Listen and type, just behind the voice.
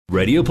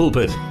Radio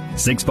Pulpit,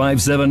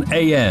 657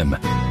 AM.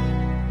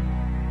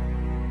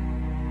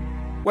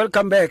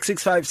 Welcome back,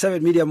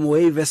 657 Medium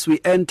Wave, as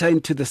we enter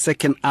into the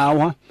second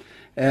hour.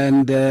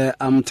 And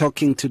I'm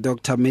talking to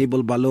Dr.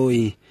 Mabel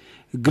Baloyi.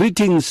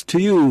 Greetings to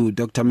you,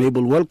 Dr.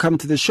 Mabel. Welcome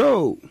to the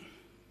show.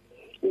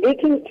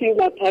 Greetings to you,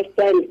 my pastor,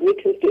 and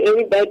greetings to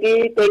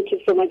everybody. Thank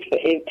you so much for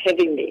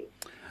having me.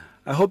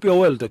 I hope you're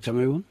well, Dr.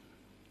 Mabel.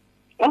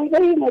 I'm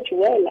very much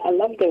well. I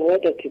love the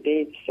weather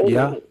today. It's so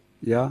nice.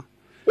 Yeah.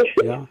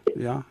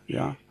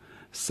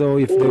 So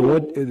if the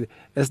weather,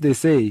 as they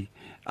say,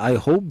 I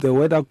hope the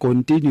weather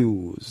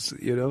continues,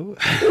 you know.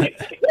 I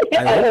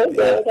hope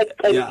the weather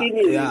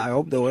continues. I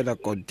hope the weather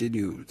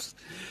continues.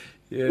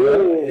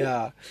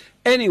 Yeah.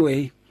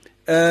 Anyway,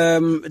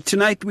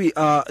 tonight we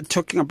are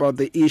talking about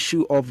the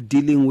issue of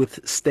dealing with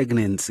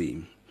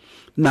stagnancy.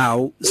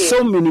 Now,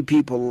 so many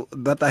people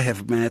that I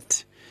have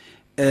met,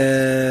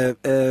 to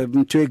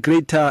a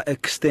greater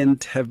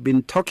extent, have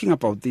been talking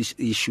about this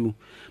issue,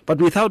 but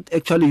without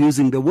actually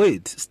using the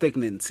word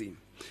stagnancy.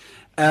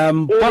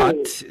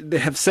 But they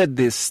have said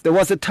this. There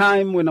was a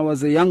time when I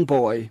was a young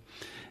boy,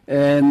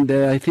 and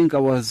I think I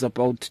was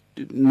about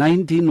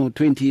 19 or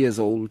 20 years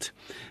old.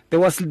 There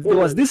was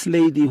this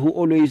lady who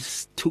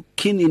always took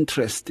keen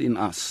interest in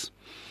us.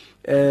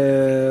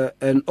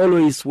 And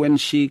always when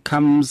she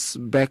comes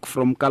back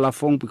from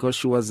Kalafong, because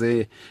she was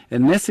a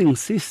nursing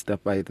sister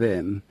by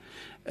then,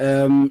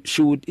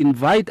 she would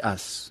invite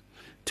us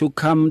to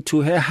come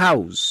to her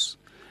house.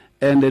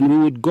 And then we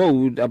would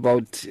go,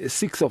 about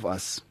 6 of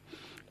us.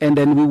 And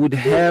then we would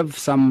have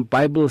some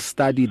Bible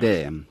study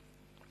there.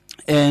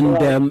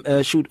 And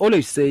she would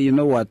always say, you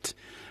know what,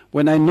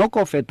 when I knock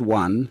off at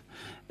 1,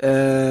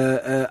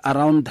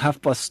 around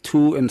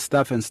 2:30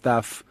 and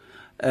stuff,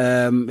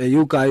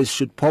 you guys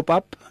should pop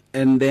up.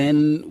 And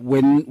then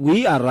when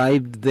we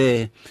arrived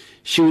there,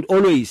 she would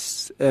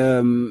always,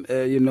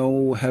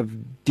 have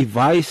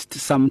devised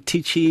some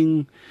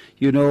teaching,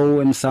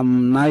 and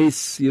some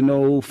nice,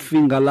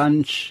 finger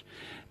lunch.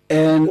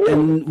 And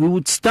we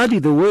would study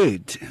the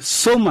word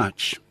so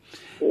much.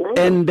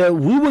 And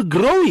we were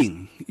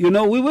growing,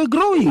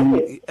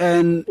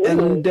 And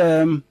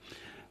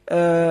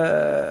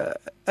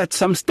at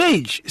some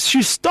stage,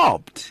 she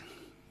stopped,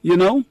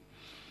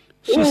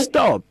 She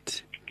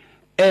stopped.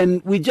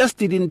 And we just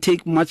didn't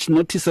take much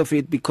notice of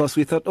it because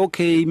we thought,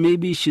 okay,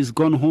 maybe she's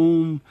gone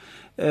home,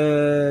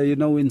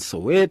 in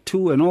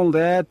Soweto and all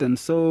that. And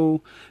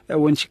so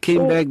when she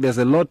came back, there's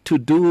a lot to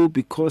do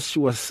because she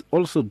was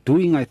also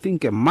doing, I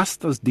think, a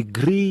master's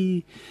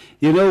degree,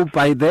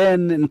 by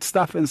then and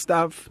stuff.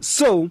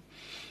 So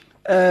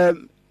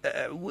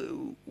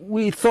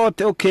we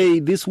thought, okay,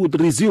 this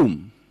would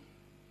resume.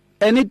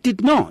 And it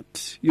did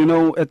not,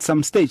 at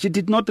some stage. It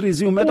did not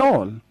resume at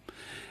all.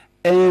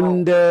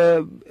 And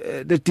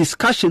the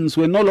discussions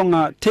were no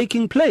longer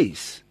taking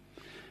place.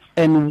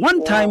 And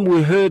one time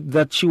we heard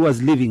that she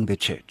was leaving the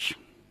church.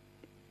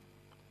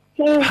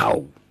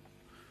 How?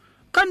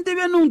 Can't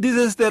even know this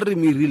is the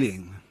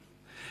revealing.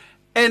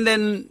 And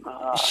then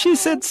she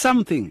said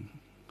something.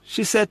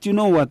 She said, you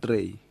know what,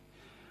 Ray?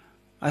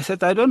 I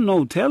said, I don't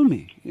know, tell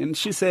me. And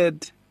she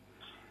said,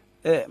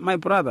 my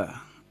brother,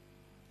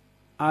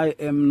 I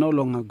am no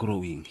longer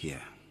growing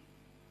here.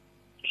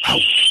 How?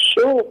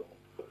 Sure.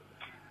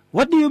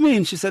 What do you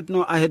mean? She said,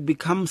 no, I had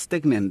become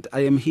stagnant. I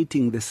am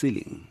hitting the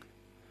ceiling.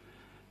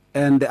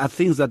 And there are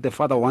things that the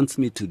Father wants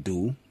me to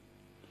do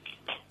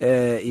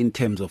in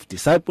terms of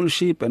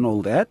discipleship and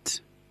all that.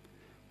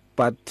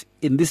 But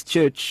in this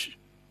church,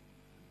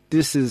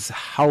 this is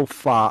how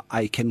far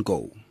I can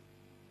go.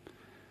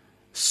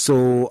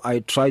 So I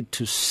tried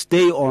to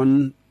stay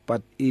on,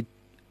 but it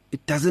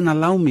doesn't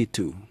allow me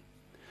to.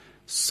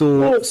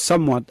 So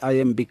somewhat I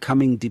am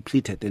becoming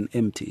depleted and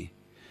empty.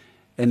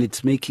 And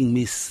it's making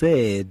me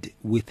sad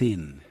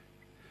within.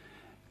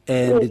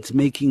 And it's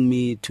making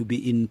me to be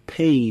in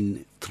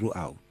pain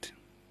throughout.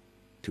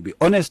 To be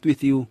honest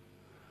with you,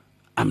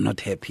 I'm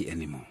not happy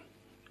anymore.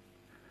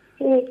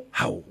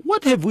 How?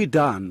 What have we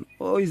done?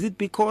 Or is it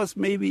because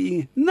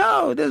maybe...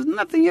 No, there's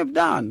nothing you've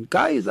done.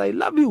 Guys, I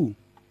love you.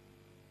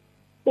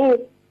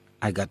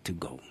 I got to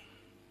go.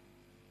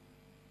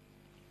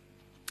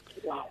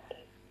 Wow.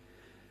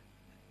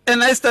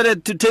 And I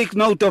started to take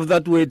note of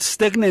that word,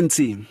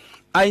 stagnancy.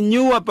 I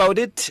knew about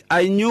it.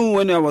 I knew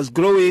when I was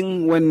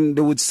growing, when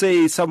they would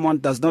say someone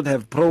does not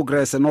have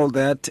progress and all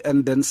that.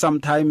 And then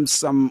sometimes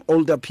some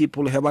older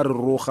people, they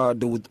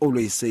would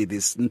always say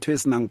this,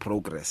 "Ntwesnang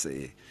progress,"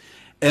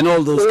 and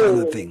all those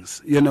kinds of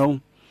things,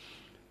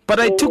 But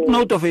I took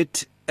note of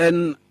it,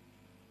 and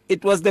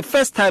it was the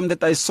first time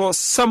that I saw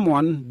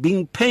someone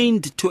being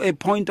pained to a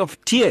point of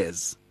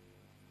tears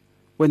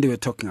when they were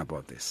talking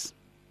about this.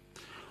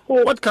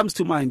 What comes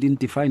to mind in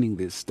defining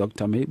this,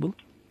 Dr. Mabel?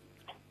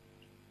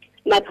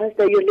 My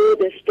pastor,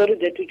 the story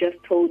that you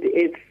just told,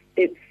 it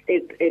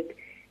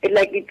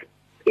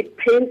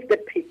paints the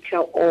picture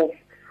of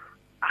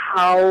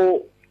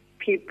how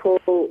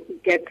people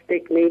get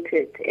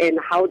stagnated and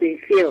how they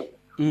feel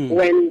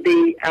when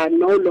they are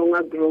no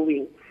longer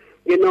growing.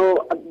 There's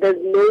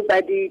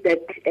nobody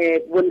that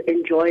will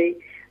enjoy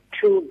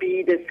to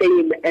be the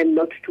same and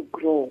not to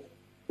grow.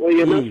 Well,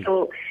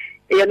 so,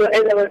 as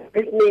I was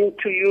listening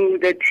to you,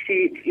 that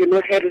she,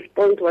 her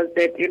response was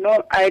that,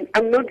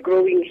 I'm not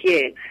growing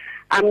here.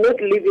 I'm not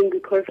living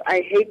because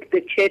I hate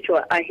the church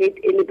or I hate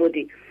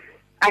anybody.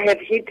 I have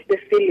hit the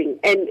ceiling.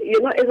 And,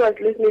 as I was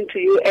listening to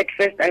you at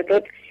first, I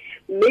thought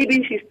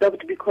maybe she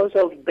stopped because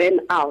of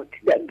burnout,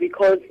 that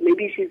because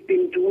maybe she's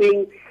been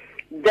doing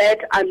that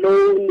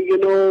alone,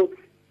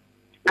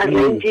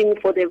 arranging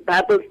for the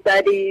Bible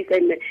studies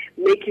and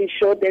making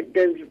sure that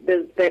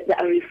there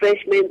are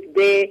refreshments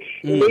there.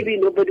 Maybe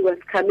nobody was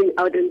coming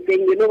out and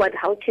saying,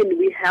 how can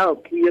we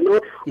help? Where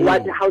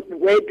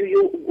do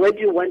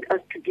you want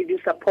us to give you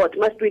support?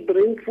 Must we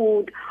bring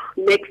food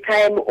next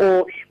time,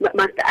 or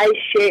must I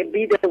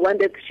be the one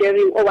that's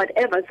sharing, or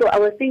whatever? So I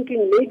was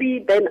thinking maybe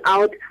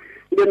burnout,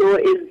 is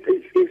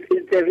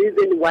the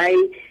reason why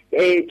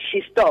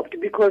she stopped,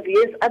 because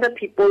yes, other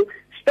people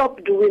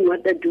stop doing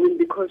what they're doing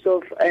because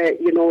of,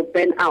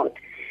 burnout.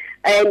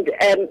 And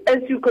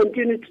as you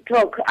continue to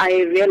talk,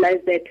 I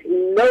realized that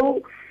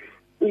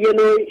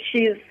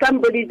she's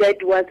somebody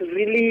that was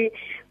really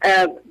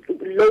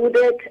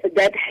loaded,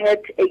 that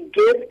had a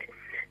gift.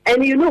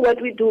 And what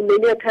we do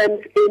many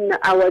times in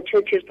our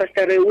churches,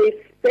 Pastor Ray, we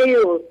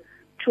fail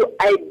to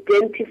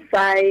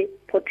identify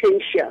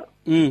potential.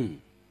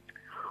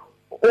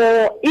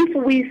 Or if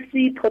we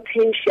see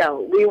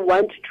potential, we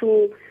want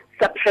to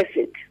suppress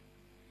it.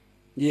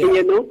 Yeah.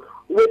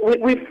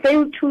 We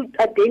fail to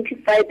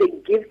identify the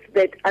gifts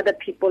that other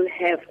people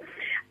have.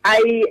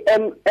 I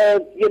am,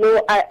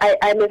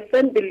 I'm a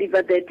firm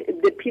believer that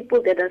the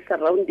people that are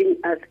surrounding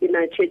us in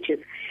our churches,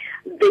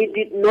 they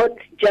did not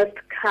just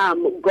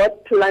come. God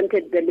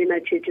planted them in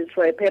our churches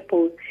for a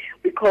purpose,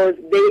 because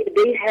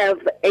they have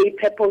a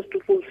purpose to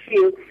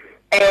fulfill.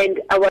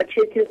 And our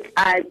churches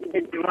are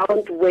the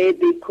ground where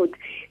they could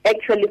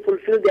actually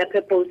fulfill their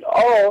purpose,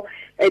 or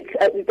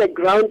it's a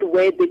ground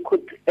where they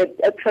could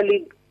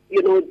actually,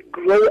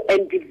 grow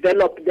and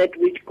develop that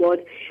which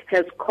God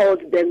has called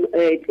them,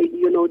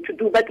 to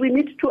do. But we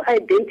need to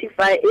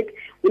identify it,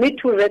 we need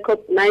to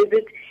recognize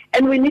it,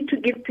 and we need to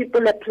give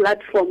people a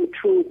platform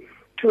to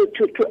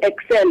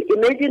excel.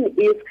 Imagine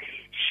if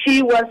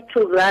she was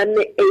to run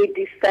a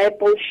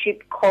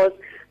discipleship course,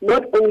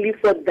 not only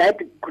for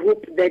that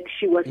group that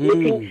she was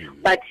meeting,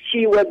 but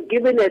she was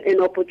given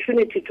an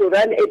opportunity to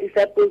run a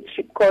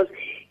discipleship course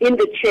in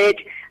the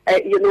church,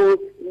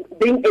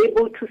 being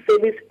able to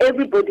service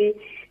everybody.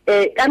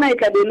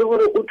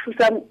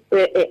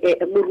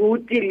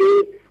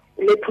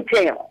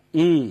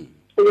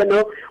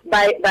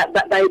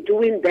 By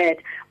doing that.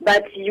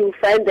 But you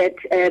find that,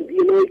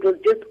 it was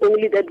just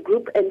only that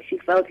group, and she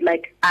felt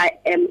like, I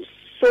am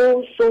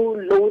so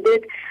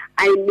loaded.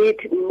 I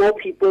need more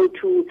people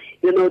to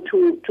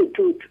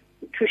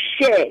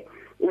share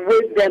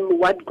with them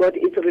what God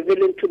is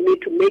revealing to me,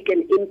 to make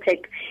an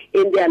impact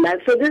in their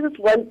lives. So this is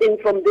one thing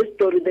from this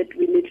story that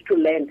we need to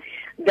learn,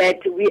 that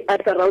we are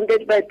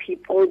surrounded by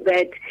people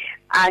that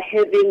are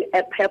having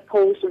a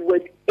purpose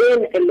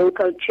within a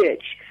local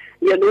church.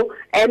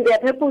 And their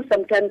purpose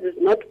sometimes is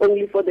not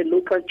only for the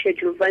local church.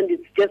 You'll find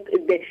it's just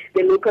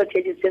the local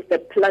church is just a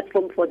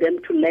platform for them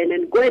to learn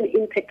and go and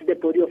impact the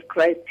body of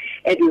Christ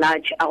at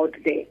large out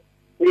there.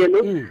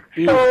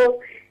 So,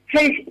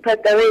 hey,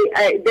 Pastor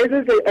Ray, this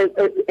is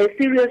a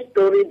serious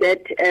story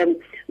that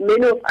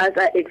many of us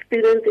are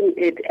experiencing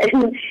it.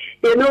 And,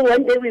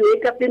 one day we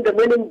wake up in the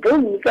morning,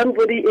 boom,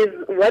 somebody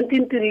is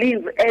wanting to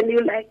leave, and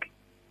you're like,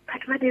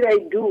 but what did I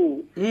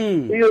do?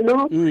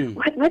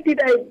 What did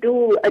I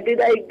do?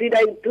 Did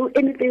I do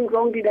anything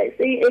wrong? Did I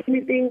say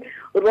anything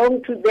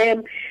wrong to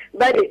them?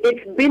 But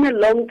it's been a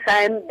long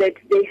time that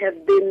they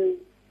have been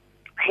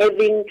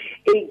having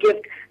a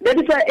gift. That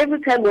is why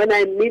every time when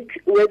I meet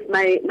with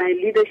my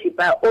leadership,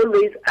 I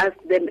always ask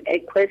them a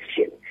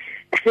question.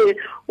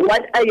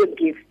 What are your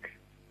gifts?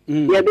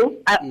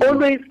 I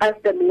always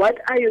ask them, what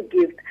are your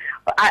gifts?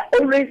 I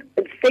always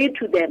say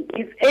to them,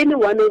 if any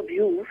one of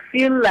you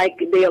feel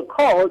like they are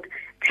called,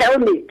 tell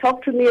me,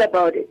 talk to me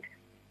about it.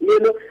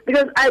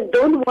 Because I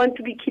don't want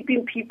to be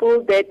keeping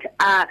people that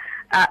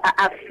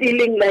are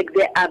feeling like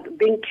they are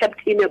being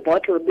kept in a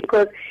bottle,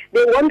 because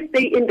they won't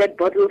stay in that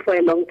bottle for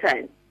a long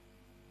time.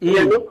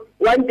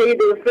 One day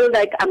they will feel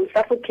like I'm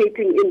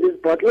suffocating in this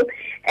bottle,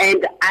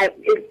 and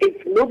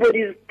if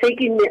nobody's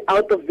taking me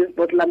out of this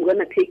bottle, I'm going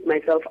to take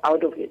myself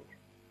out of it.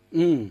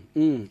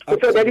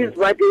 So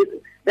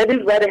that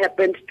is what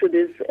happened to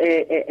this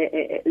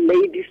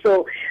lady.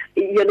 So,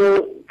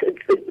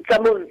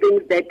 some of the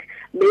things that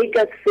make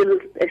us feel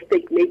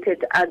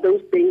stagnated are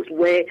those things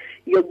where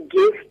your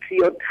gifts,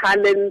 your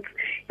talents,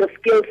 the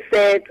skill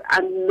sets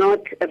are not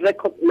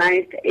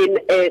recognized in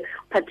a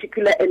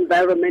particular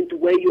environment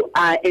where you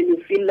are, and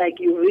you feel like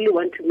you really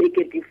want to make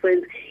a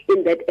difference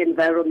in that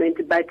environment,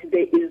 but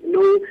there is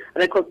no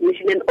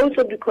recognition. And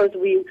also because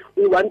we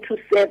want to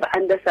serve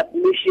under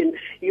submission,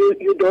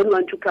 you don't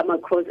want to come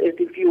across as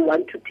if you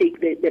want to take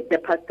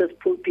the pastor's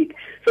pulpit.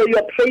 So you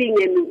are praying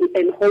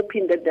and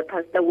hoping that the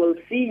pastor will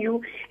see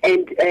you,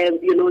 and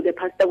the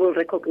pastor will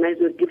recognize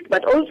your gift.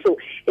 But also,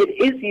 it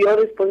is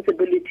your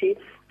responsibility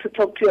to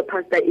talk to your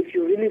pastor if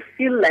you really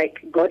feel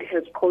like God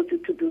has called you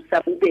to do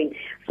something,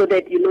 so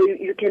that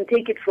you can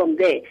take it from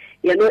there.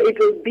 It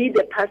will be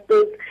the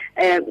pastor's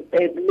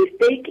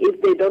mistake if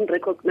they don't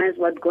recognize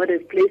what God has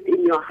placed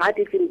in your heart,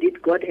 if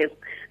indeed God has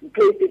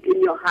placed it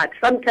in your heart.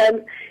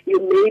 Sometimes you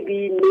may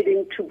be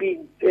needing to be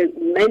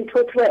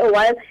mentored for a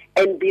while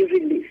and be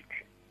released.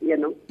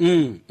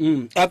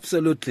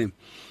 Absolutely.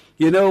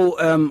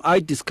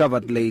 I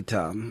discovered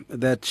later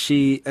that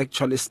she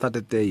actually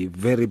started a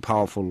very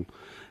powerful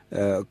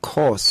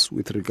course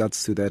with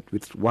regards to that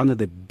with one of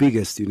the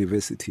biggest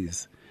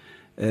universities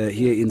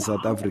here in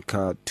South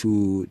Africa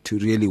to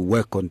really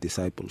work on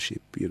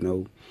discipleship.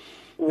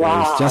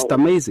 Wow. It's just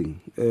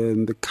amazing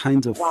the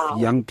kinds of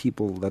young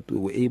people that we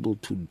were able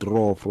to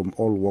draw from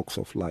all walks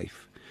of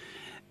life.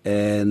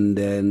 And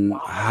then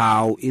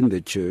how in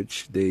the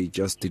church they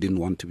just didn't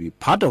want to be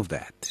part of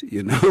that,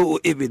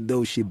 even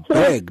though she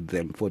begged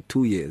them for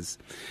 2 years.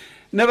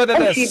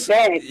 Nevertheless, she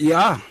begged.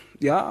 Yeah.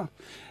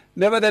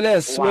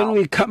 Nevertheless, when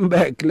we come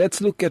back, let's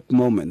look at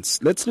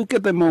moments. Let's look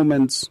at the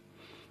moments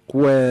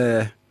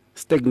where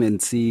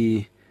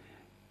stagnancy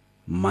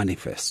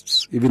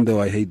manifests, even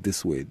though I hate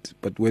this word,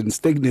 but when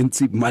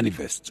stagnancy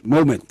manifests,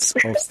 moments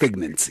of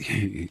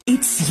stagnancy.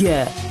 It's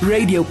here.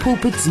 Radio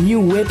Pulpit's new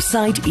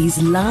website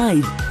is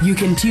live. You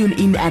can tune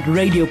in at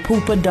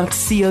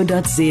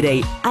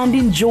radiopulpit.co.za and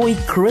enjoy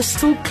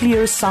crystal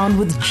clear sound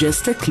with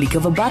just a click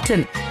of a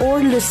button, or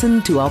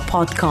listen to our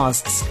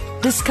podcasts.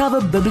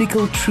 Discover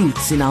biblical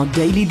truths in our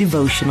daily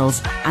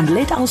devotionals and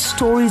let our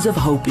stories of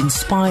hope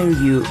inspire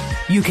you.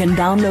 You can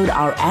download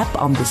our app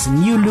on this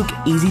new look,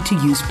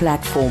 easy-to-use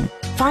platform.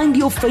 Find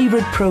your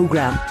favorite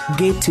program,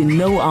 get to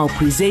know our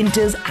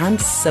presenters,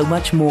 and so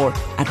much more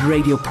at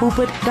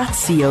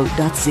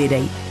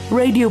radiopulpit.co.za.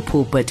 Radio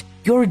Pulpit,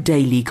 your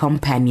daily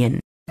companion.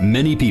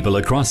 Many people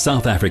across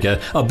South Africa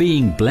are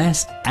being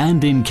blessed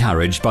and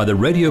encouraged by the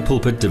Radio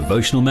Pulpit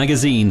devotional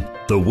magazine,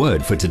 The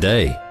Word for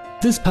Today.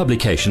 This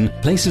publication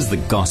places the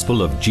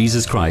gospel of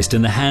Jesus Christ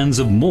in the hands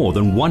of more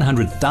than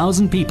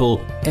 100,000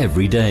 people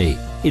every day,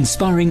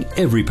 inspiring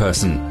every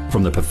person,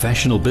 from the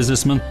professional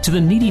businessman to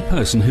the needy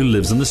person who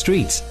lives on the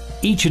streets.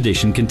 Each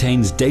edition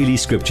contains daily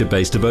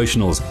scripture-based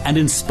devotionals and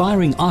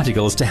inspiring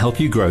articles to help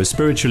you grow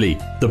spiritually.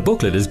 The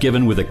booklet is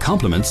given with the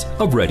compliments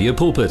of Radio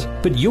Pulpit,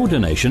 but your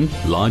donation,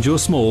 large or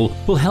small,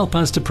 will help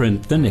us to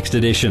print the next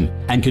edition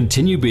and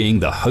continue being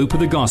the hope of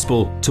the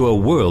gospel to a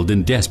world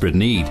in desperate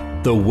need.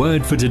 The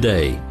Word for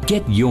Today.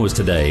 Get yours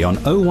today on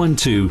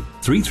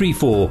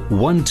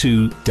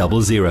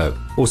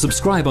 012-334-1200 or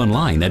subscribe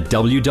online at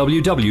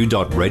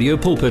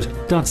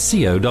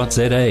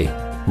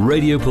www.radiopulpit.co.za.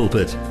 Radio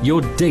Pulpit, your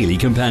daily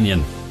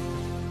companion.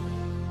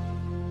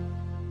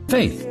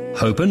 Faith,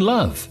 hope and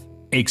love.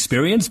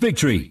 Experience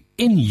victory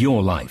in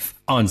your life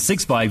on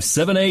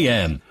 657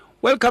 AM.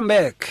 Welcome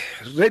back.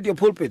 Radio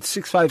Pulpit,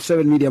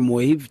 657 medium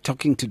wave,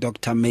 talking to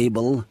Dr.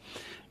 Mabel.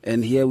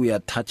 And here we are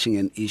touching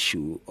an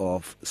issue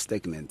of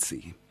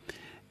stagnancy.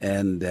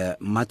 And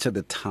much of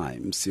the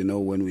times,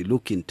 when we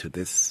look into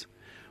this,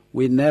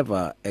 we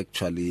never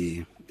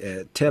actually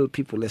tell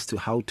people as to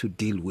how to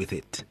deal with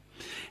it.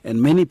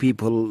 And many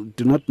people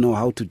do not know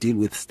how to deal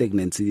with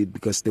stagnancy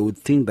because they would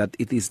think that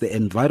it is the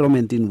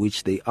environment in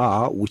which they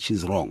are, which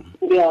is wrong.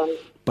 Yeah.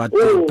 But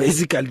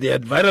basically the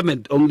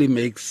environment only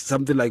makes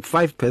something like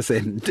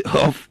 5%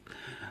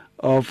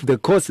 of the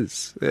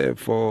causes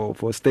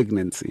for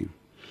stagnancy.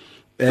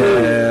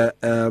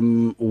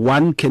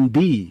 One can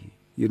be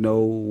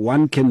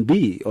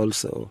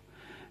also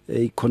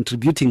a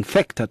contributing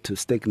factor to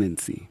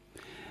stagnancy.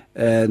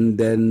 And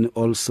then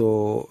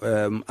also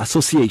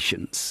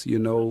associations,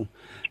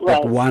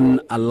 that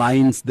one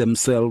aligns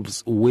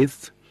themselves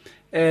with,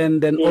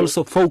 and then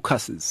also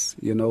focuses,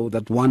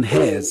 that one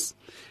has,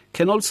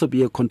 can also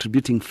be a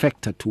contributing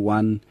factor to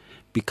one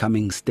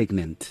becoming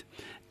stagnant.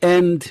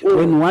 And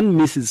when one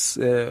misses,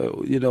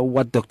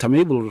 what Dr.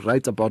 Mabel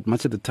writes about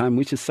much of the time,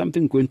 which is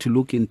something we're going to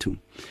look into,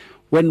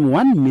 when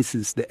one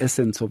misses the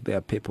essence of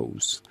their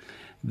purpose,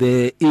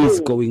 there is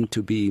going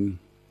to be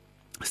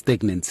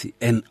stagnancy.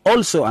 And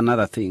also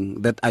another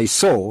thing that I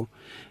saw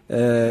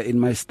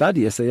in my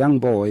study as a young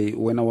boy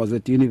when I was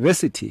at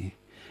university,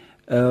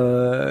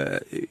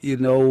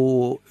 in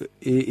our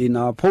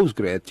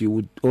postgrad, you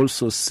would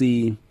also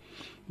see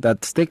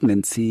that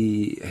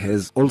stagnancy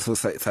has also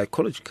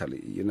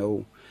psychologically,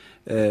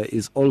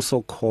 is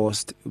also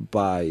caused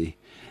by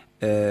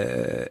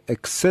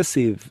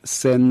excessive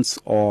sense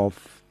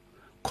of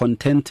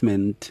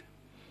contentment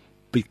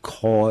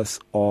because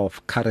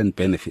of current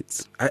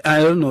benefits. I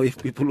don't know if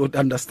people would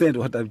understand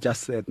what I've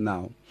just said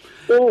now.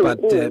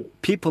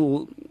 But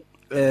people,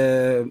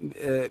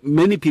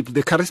 many people,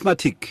 the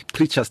charismatic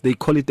preachers, they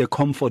call it a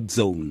comfort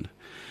zone.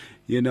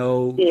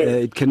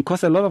 It can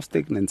cause a lot of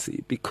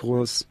stagnancy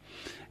because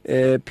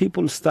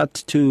people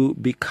start to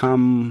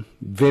become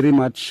very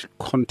much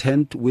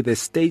content with the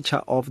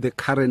stature of the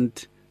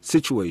current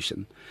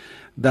situation,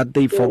 that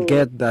they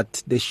forget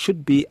that there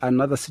should be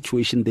another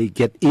situation they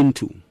get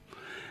into.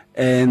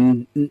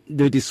 And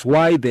that is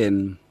why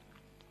then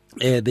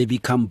they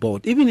become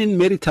bored. Even in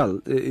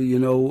marital,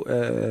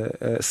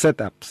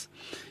 setups,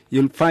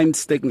 you'll find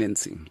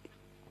stagnancy.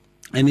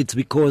 And it's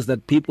because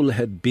that people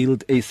had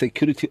built a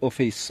security of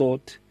a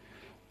sort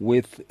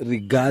with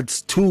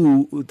regards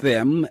to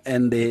them,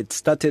 and they had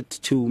started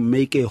to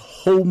make a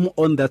home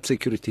on that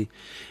security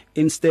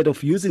instead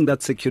of using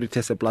that security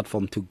as a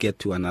platform to get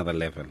to another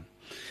level.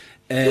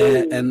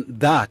 And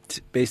that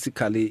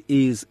basically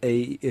is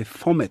a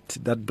format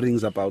that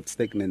brings about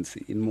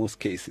stagnancy in most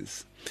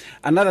cases.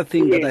 Another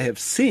thing that I have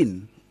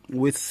seen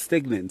with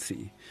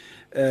stagnancy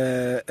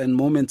and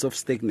moments of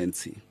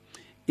stagnancy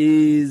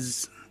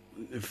is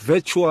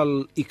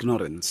virtual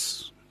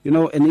ignorance.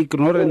 An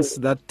ignorance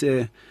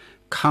that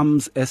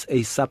comes as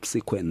a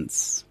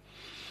subsequence.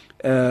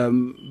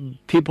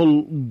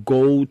 People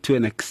go to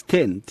an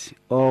extent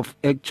of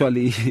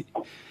actually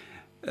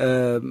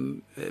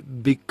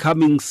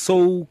becoming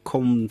so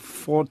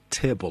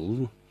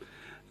comfortable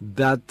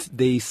that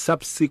they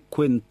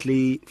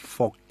subsequently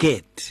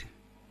forget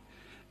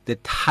the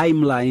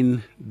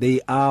timeline they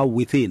are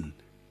within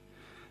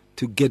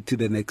to get to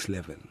the next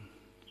level.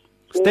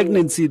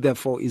 Stagnancy,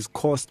 therefore, is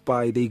caused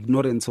by the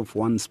ignorance of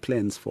one's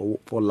plans for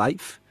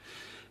life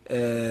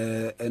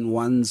and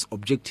one's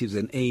objectives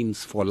and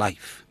aims for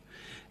life.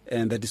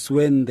 And that is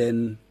when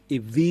then,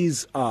 if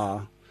these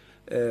are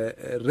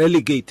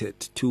relegated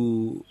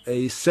to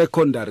a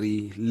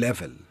secondary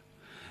level,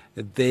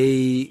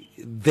 they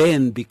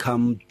then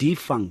become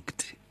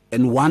defunct,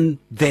 and one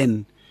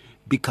then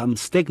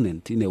becomes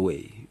stagnant in a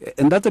way.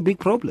 And that's a big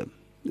problem.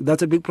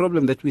 That's a big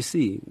problem that we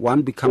see.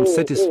 One becomes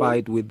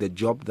satisfied with the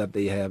job that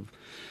they have,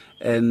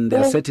 and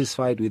they're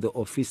satisfied with the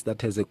office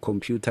that has a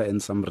computer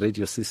and some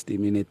radio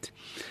system in it,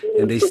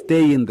 and they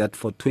stay in that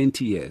for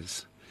 20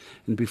 years.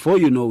 And before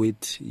you know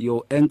it,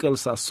 your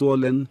ankles are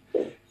swollen,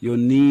 your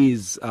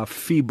knees are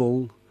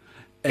feeble,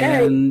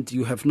 and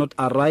you have not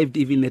arrived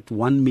even at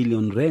 1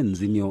 million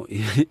rands in your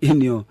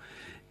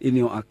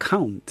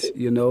account.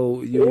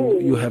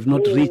 You have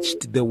not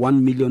reached the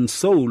 1 million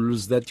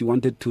souls that you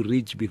wanted to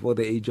reach before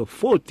the age of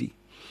 40.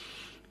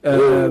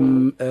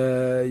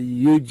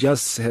 You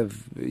just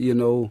have,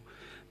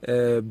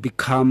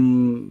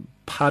 become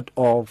part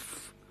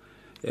of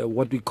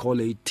what we call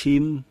a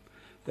team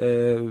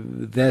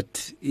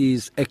that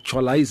is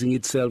actualizing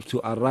itself to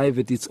arrive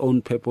at its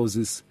own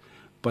purposes,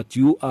 but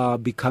you are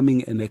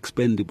becoming an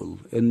expendable.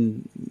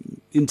 And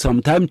in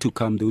some time to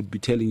come, they would be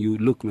telling you,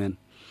 look, man,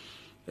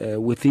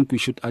 we think we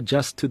should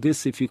adjust to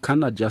this. If you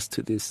can't adjust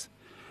to this,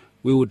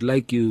 we would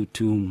like you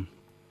to,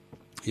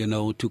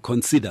 to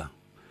consider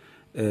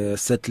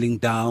settling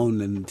down,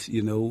 and,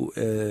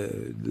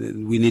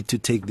 we need to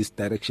take this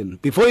direction.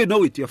 Before you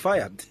know it, you're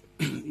fired,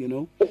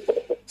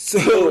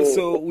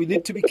 So we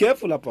need to be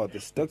careful about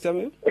this. Dr.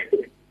 Mabel?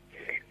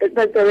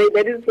 Dr. Ray,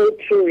 that is so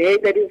true. Eh?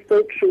 That is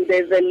so true.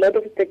 There's a lot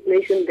of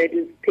stagnation that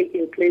is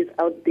taking place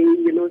out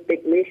there,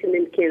 stagnation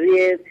in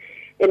careers,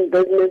 in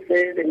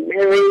businesses, in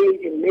marriage,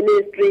 in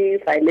ministry,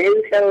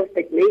 financial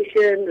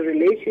stagnation,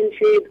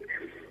 relationships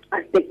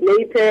are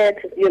stagnated.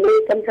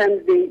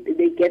 Sometimes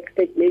they get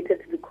stagnated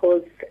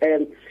because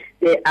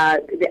they are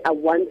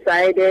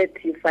one-sided.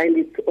 You find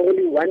it's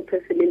only one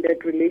person in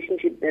that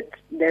relationship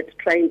that's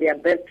trying their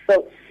best.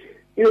 So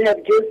you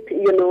have just,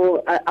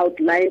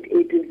 outlined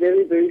it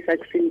very, very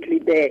succinctly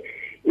there,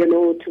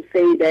 to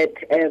say that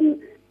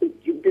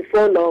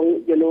before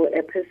long,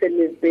 a person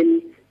has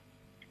been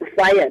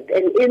fired.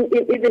 And even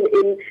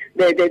in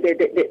the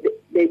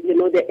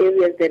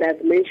areas that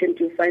I've mentioned,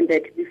 you find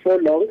that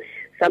before long,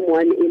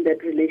 someone in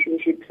that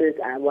relationship says,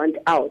 I want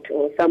out,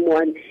 or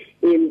someone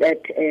in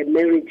that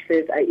marriage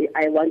says,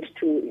 I want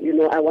to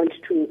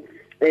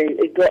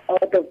go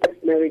out of this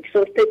marriage.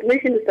 So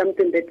stagnation is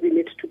something that we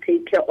need to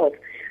take care of,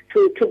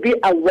 to be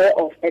aware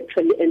of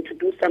actually, and to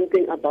do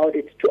something about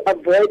it, to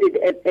avoid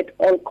it at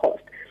all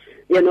costs.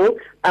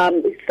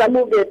 Some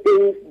of the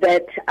things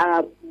that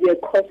are the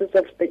causes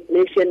of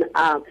stagnation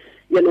are,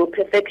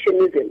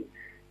 perfectionism.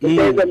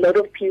 There's a lot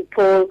of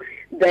people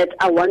that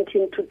are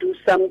wanting to do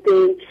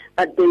something,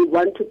 but they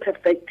want to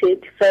perfect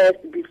it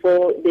first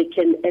before they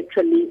can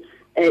actually,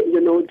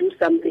 do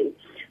something.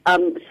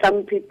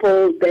 Some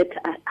people that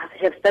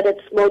have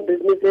started small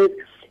businesses,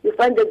 you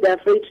find that they're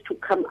afraid to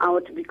come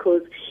out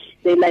because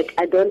they're like,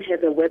 I don't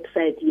have a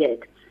website yet.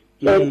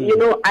 And,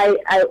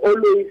 I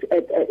always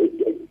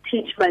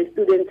teach my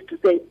students to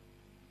say,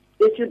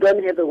 if you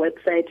don't have a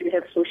website, you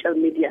have social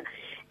media,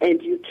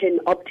 and you can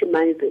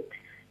optimize it,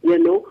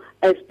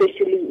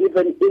 especially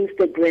even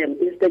Instagram.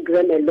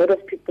 A lot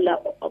of people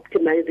are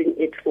optimizing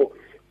it for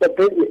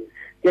business.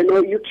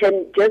 You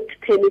can just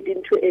turn it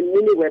into a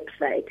mini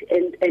website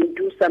and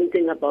do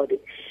something about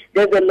it.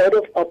 There's a lot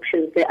of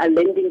options. There are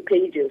landing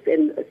pages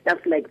and stuff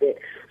like that.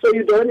 So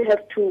you don't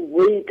have to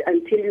wait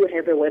until you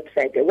have a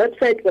website. A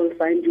website will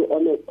find you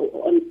on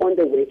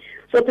the way.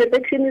 So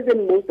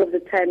perfectionism most of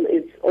the time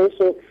is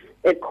also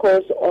a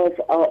cause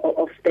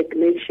of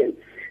stagnation.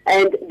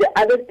 And the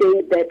other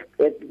thing that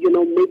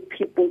make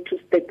people to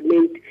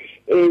stagnate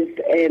is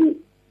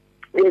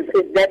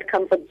that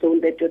comfort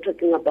zone that you're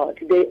talking about.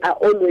 They are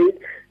always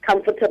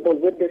comfortable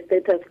with the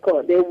status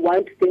quo. They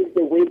want things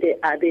the way they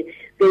are. They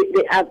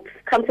are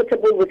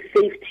comfortable with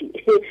safety.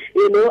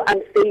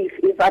 I'm safe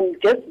if I'm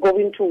just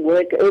going to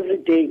work every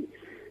day.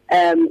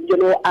 I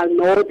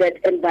know that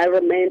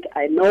environment.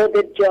 I know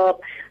the job.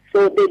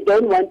 So they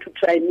don't want to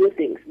try new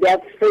things. They're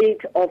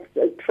afraid of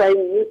trying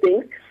new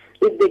things.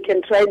 If they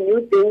can try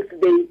new things,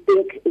 they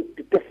think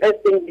the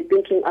first thing they're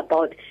thinking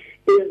about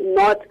is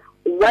not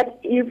what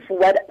if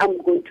what I'm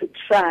going to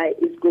try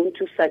is going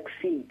to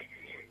succeed.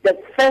 The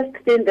first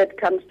thing that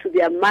comes to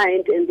their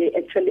mind and they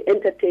actually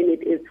entertain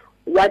it is,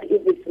 what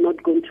if it's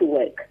not going to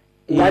work?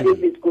 What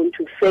if it's going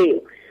to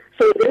fail?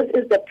 So this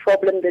is the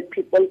problem that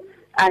people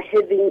are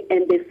having,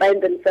 and they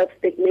find themselves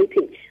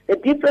stagnating. The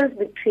difference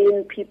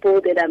between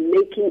people that are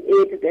making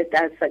it, that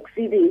are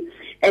succeeding,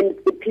 and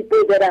the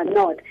people that are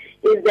not,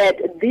 is that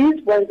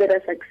these ones that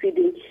are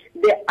succeeding,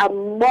 they are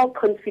more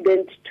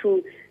confident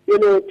to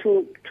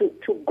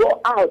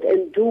go out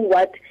and do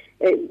what,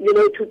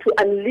 to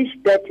unleash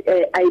that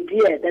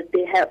idea that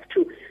they have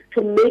to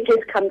make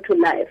it come to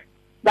life.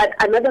 But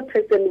another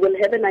person will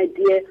have an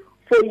idea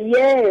for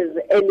years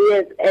and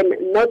years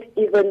and not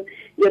even,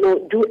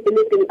 do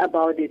anything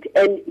about it.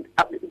 And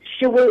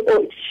she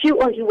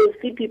or he will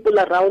see people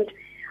around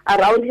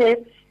her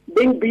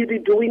being busy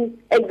doing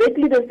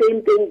exactly the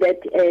same thing that,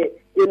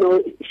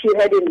 she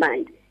had in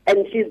mind.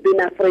 And she's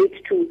been afraid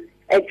to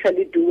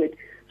actually do it.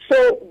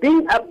 So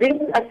being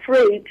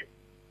afraid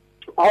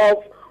of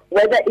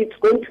whether it's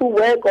going to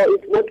work or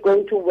it's not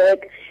going to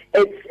work,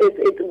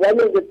 it's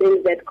one of the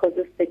things that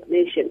causes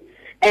stagnation.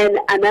 And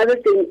another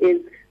thing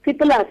is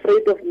people are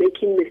afraid of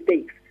making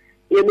mistakes.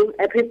 A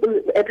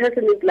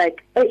person is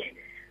like, hey,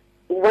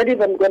 what if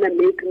I'm going to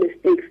make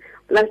mistakes?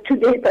 Like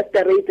today,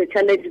 Pastor Ray, the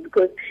challenge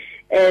because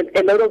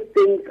a lot of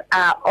things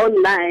are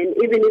online.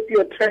 Even if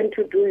you're trying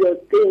to do your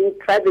thing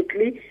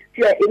privately, if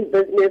you are in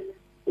business,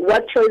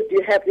 what choice do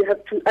you have? You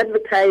have to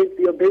advertise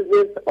your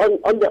business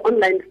on the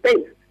online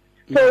space.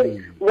 So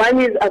one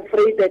is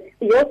afraid that,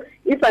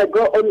 if I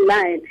go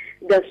online,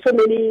 there's so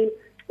many,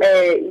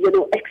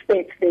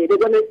 experts there. They're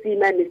going to see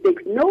my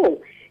mistakes.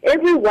 No,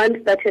 everyone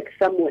started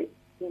somewhere.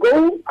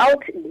 Go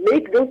out,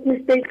 make those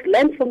mistakes,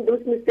 learn from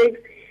those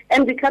mistakes,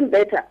 and become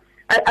better.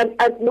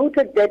 I've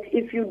noted that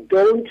if you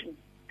don't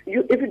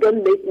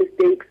make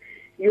mistakes,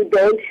 you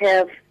don't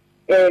have,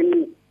 a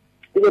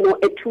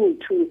tool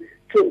to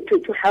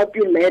help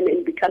you learn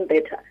and become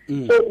better.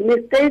 So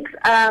mistakes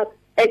are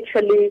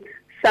actually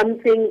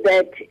something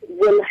that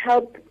will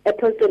help a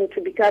person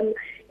to become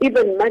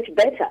even much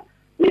better,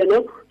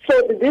 So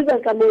these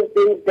are some of the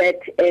things that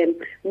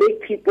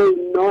make people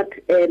not,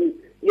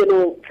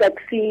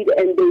 succeed,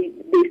 and they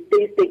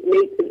stay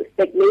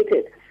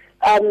stagnated.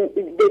 One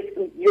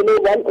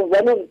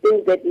of the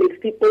things that makes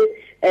people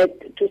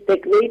to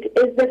stagnate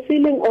is the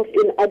feeling of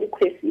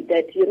inadequacy,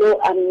 that,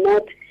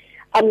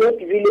 I'm not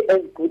really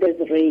as good as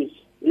Ray,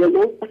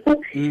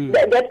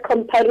 that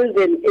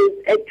comparison is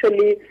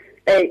actually,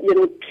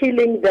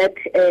 killing that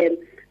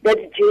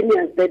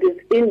genius that is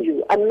in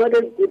you. I'm not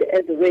as good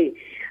as Ray.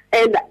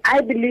 And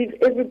I believe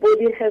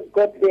everybody has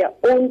got their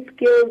own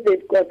skills,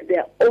 they've got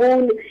their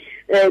own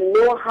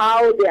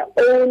know-how, their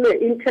own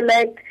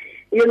intellect.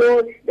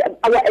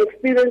 Our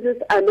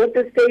experiences are not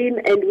the same,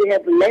 and we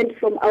have learned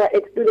from our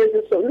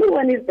experiences, so no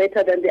one is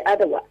better than the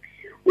other one.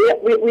 We are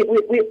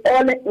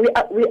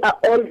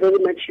all very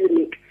much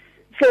unique.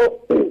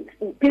 So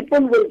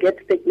people will get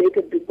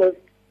stagnated because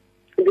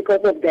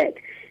of that,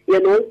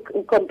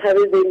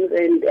 comparisons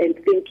and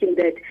thinking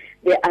that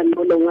they are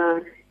no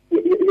longer,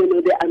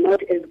 they are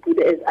not as good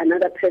as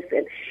another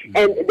person.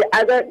 And the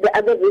other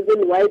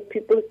reason why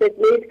people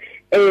stagnate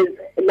is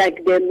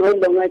like they're no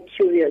longer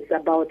curious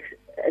about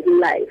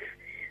life.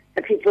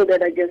 The people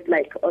that are just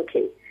like,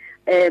 okay,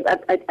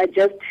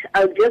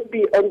 I'll just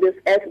be on this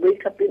earth,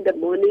 wake up in the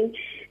morning,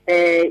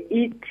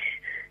 eat,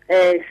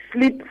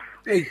 sleep,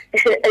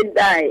 and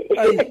die.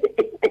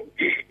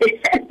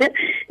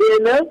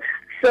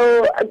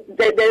 So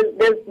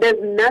there's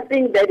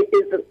nothing that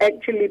is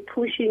actually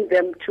pushing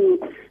them to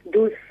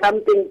do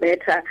something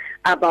better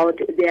about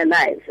their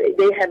lives.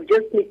 They have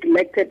just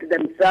neglected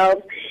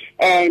themselves,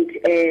 and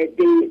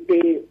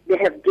they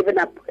have given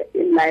up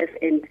in life,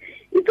 and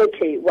it's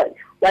okay.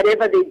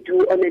 Whatever they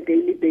do on a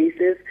daily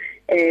basis,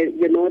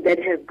 that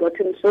has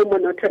gotten so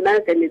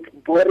monotonous and it's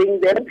boring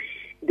them,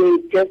 they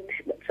just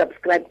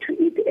subscribe to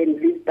it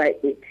and live by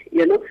it,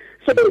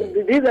 So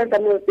these are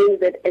some of the things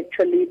that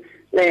actually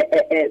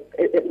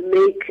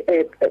make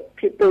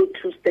people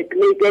to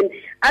stagnate. And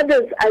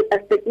others are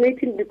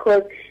stagnating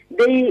because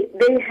they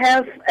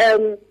have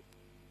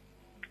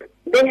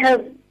they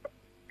have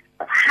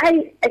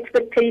high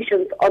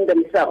expectations on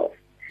themselves.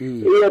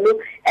 You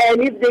know,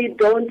 and if they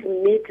don't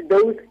meet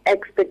those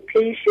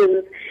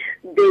expectations,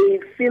 they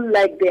feel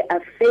like they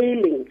are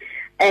failing.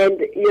 And,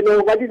 you know,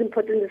 what is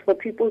important is for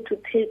people to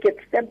take it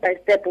step by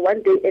step,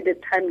 one day at a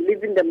time,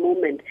 live in the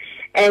moment,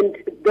 and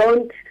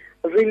don't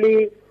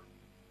really,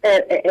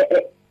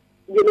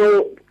 you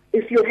know,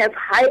 if you have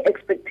high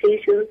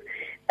expectations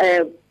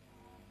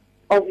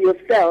of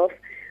yourself,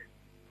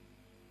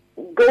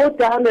 go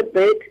down a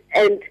bit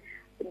and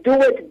do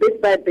it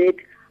bit by bit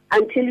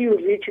until you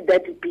reach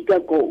that bigger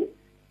goal.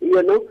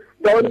 You know,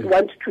 don't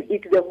want to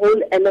eat the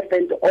whole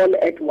elephant all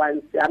at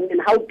once. I mean,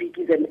 how big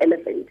is an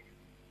elephant?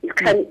 You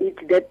can't eat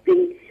that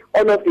thing,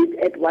 all of it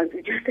at once.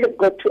 You just have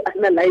got to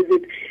analyze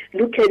it,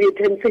 look at it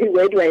and say,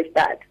 where do I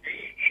start?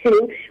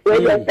 Where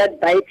do I start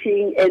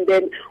biting? And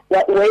then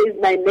where is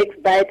my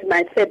next bite,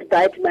 my third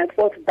bite, my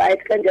fourth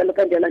bite, until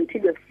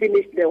you've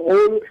finished the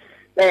whole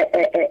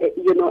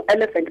you know,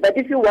 elephant. But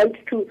if you want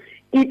to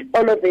eat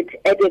all of it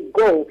at a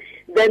go,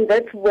 then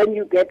that's when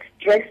you get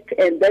stressed,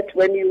 and that's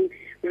when you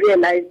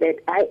realize that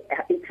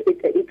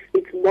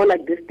it's more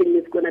like this thing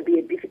is going to be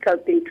a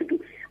difficult thing to do.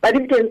 But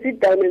if you can sit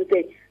down and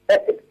say,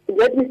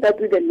 let me start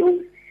with the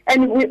nose,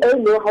 and we all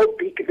know how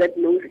big that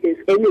nose is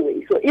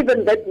anyway. So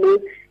even that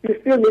nose, you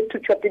still need to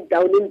chop it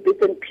down in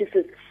bits and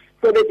pieces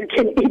so that you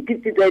can eat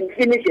it and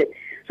finish it.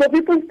 So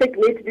people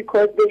stagnate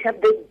because they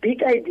have this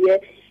big idea,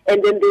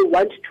 and then they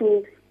want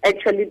to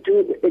actually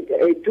do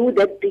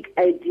that big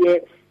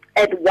idea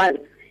at once.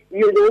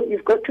 You know,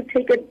 you've got to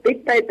take it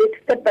bit by bit,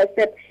 step by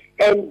step,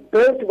 and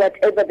build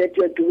whatever that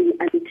you're doing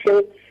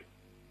until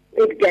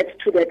it gets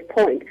to that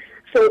point.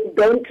 So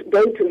don't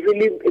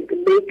really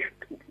make,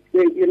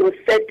 you know,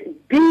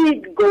 set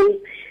big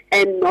goals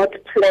and not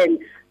plan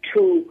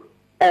to,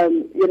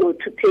 you know,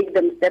 to take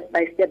them step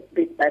by step,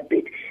 bit by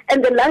bit.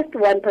 And the last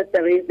one,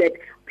 Pastor, is that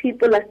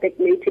people are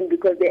stagnating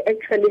because they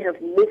actually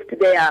have moved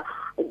their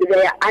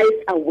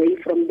eyes away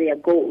from their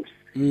goals.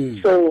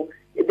 So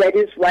that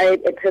is why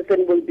a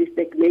person will be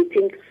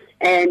stagnating.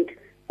 And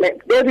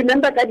they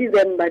remember that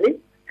December,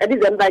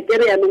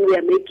 we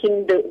are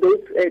making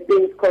those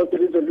things called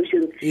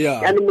resolutions.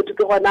 And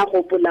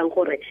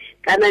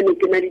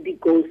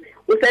goals.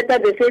 We set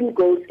up the same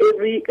goals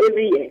every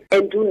year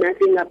and do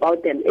nothing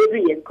about them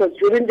every year, because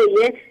during the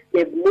year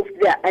they've moved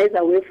their eyes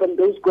away from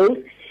those goals,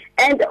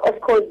 and of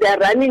course they're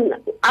running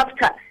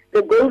after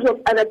the goals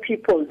of other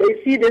people.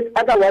 They see this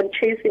other one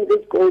chasing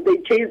this goal, they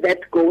chase that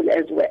goal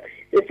as well.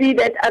 They see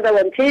that other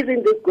one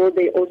chasing this goal,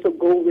 they also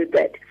go with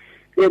that.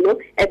 You know,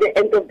 at the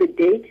end of the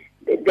day,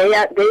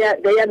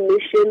 their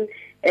mission,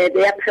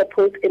 their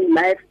purpose in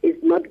life is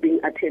not being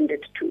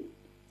attended to.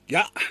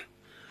 Yeah,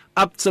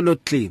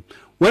 absolutely.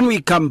 When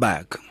we come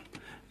back,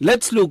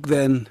 let's look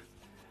then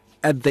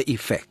at the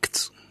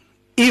effects.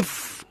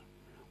 If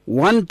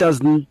one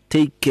doesn't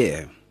take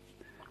care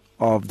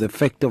of the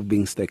effect of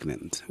being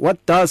stagnant,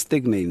 what does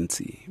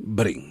stagnancy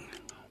bring?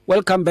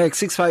 Welcome back,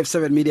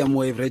 657 Medium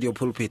Wave Radio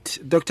Pulpit.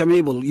 Dr.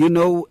 Mabel, you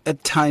know,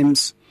 at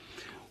times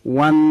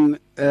one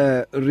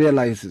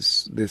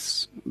realizes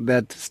this,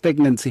 that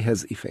stagnancy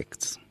has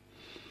effects,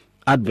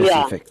 adverse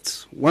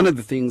effects. One of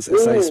the things,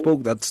 as I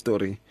spoke that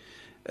story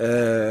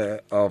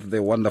of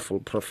the wonderful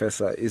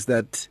professor, is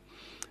that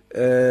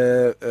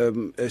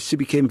she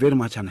became very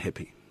much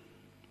unhappy.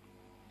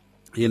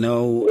 You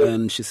know,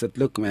 and she said,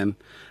 look, man,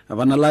 I've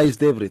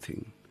analyzed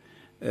everything.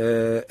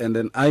 And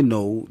then I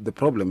know the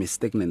problem is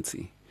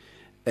stagnancy.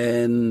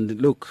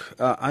 And look,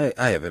 I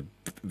have a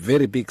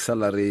very big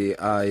salary.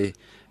 I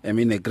am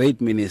in a great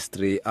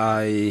ministry.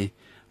 I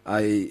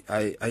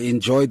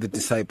enjoy the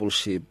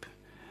discipleship,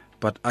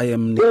 but I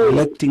am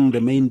neglecting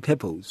the main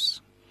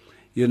purpose,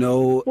 you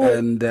know,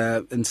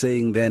 and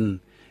saying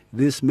then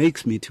this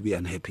makes me to be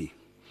unhappy.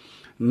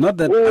 Not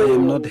that I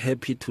am not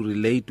happy to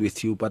relate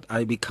with you, but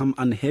I become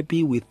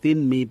unhappy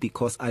within me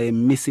because I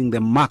am missing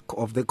the mark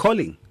of the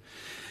calling.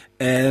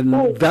 And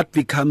that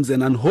becomes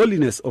an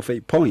unholiness of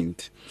a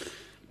point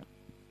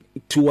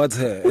towards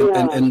her.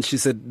 And she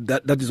said,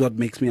 that is what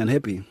makes me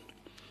unhappy.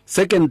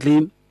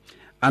 Secondly,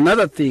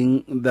 another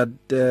thing that,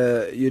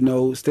 you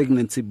know,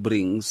 stagnancy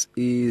brings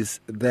is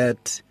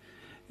that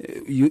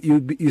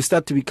you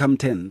start to become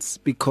tense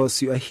because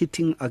you are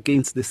hitting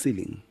against the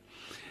ceiling.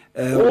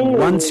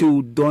 Once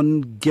you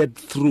don't get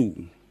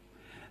through,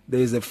 there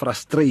is a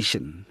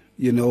frustration,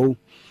 you know,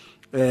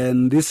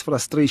 and this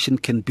frustration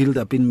can build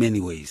up in many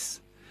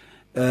ways.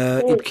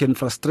 It can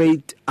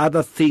frustrate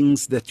other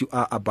things that you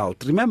are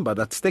about. Remember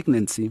that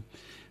stagnancy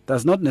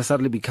does not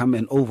necessarily become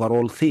an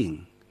overall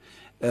thing.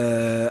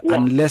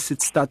 Unless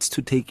it starts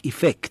to take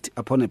effect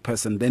upon a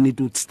person, then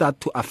it would start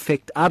to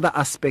affect other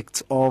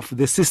aspects of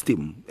the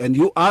system. And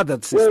you are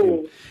that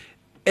system.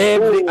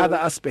 Every other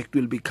aspect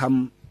will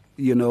become,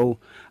 you know,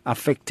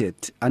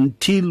 affected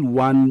until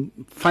one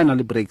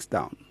finally breaks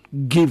down,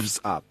 gives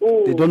up.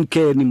 They don't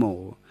care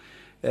anymore.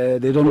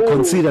 They don't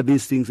consider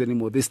these things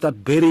anymore. They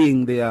start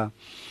burying their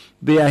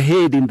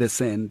head in the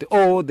sand,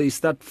 or they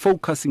start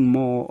focusing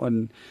more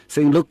on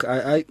saying, look,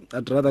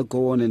 I'd rather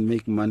go on and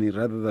make money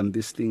rather than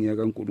this thing.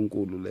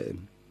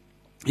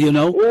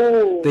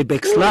 They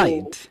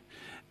backslide.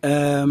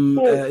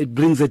 It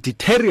brings a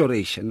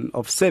deterioration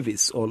of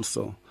service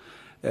also,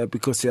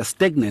 because you're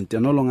stagnant,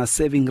 you're no longer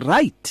serving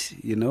right,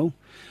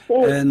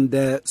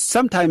 And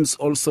sometimes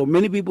also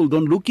many people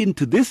don't look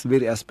into this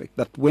very aspect,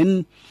 that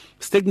when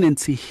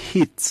stagnancy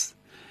hits,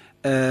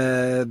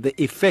 the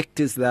effect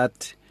is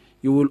that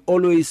you will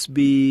always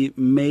be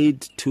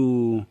made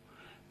to,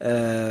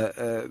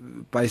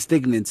 by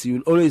stagnancy, you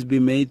will always be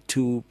made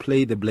to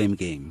play the blame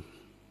game.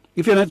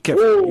 If you're not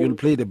careful, you'll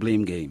play the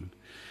blame game.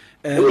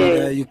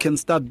 And you can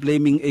start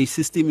blaming a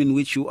system in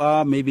which you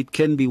are. Maybe it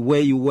can be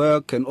where you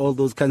work and all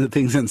those kinds of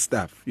things and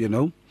stuff,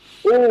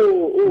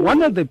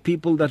 One of the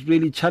people that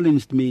really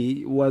challenged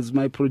me was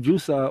my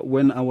producer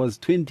when I was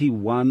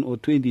 21 or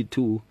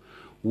 22,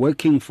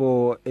 working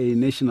for a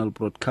national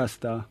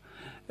broadcaster.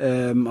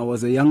 I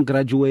was a young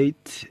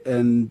graduate,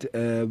 and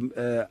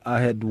I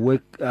had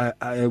worked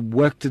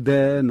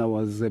there, and I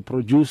was a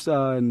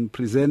producer and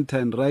presenter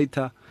and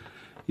writer,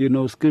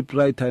 script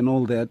writer and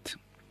all that.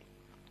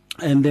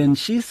 And then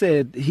he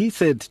said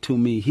to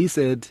me,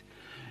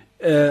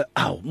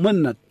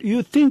 Manna,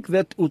 you think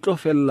that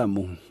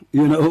utofellamo,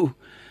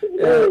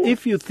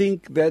 if you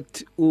think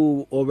that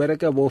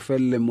obereka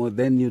bofellemo,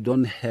 then you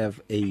don't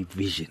have a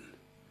vision.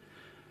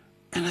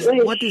 And I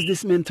said, what is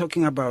this man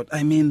talking about?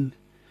 I mean,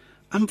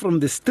 I'm from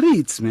the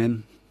streets,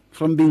 man,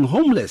 from being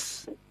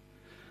homeless.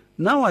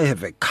 Now I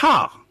have a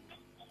car.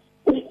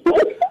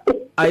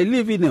 I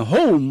live in a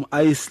home.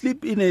 I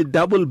sleep in a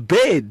double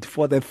bed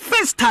for the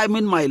first time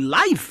in my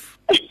life.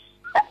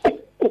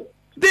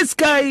 This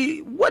guy,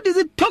 what is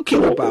he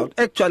talking about?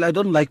 Actually, I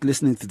don't like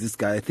listening to this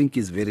guy. I think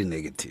he's very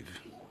negative.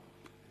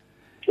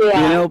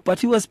 Yeah. But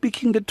he was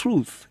speaking the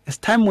truth. As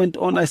time went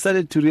on, I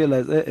started to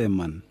realize,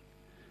 man,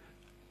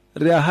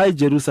 High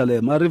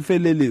Jerusalem,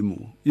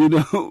 Arifelelemo,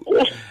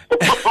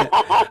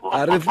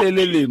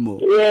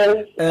 Arifelelemo.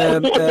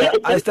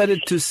 I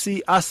started to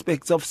see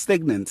aspects of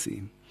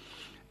stagnancy.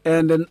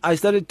 And then I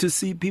started to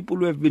see people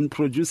who have been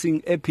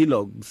producing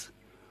epilogues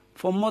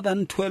for more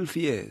than 12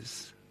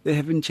 years. They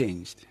haven't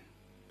changed.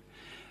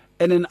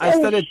 And then I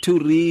started to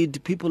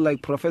read people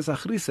like Professor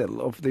Grisel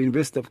of the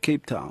University of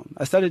Cape Town.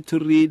 I started to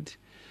read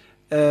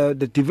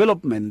the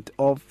development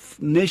of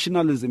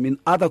nationalism in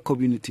other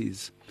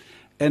communities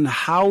and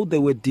how they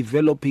were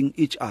developing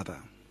each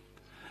other.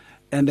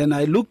 And then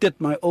I looked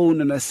at my own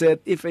and I said,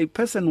 if a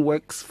person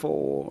works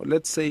for,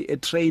 let's say, a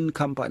train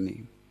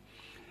company,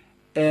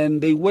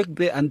 and they work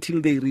there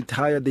until they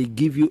retire, they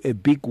give you a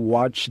big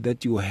watch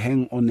that you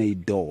hang on a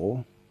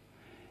door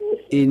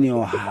in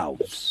your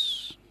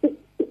house.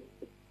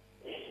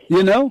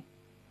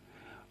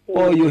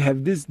 Or you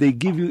have this, they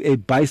give you a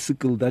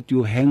bicycle that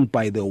you hang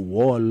by the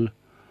wall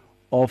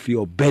of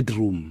your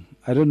bedroom.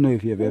 I don't know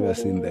if you've ever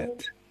seen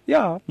that.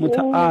 Yeah,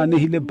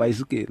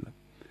 bicycle.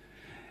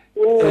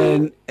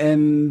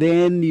 And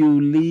then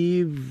you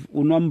leave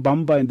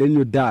unambamba and then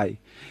you die.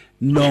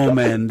 No,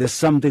 man, there's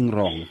something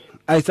wrong.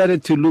 I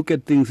started to look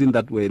at things in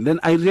that way. And then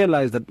I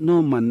realized that,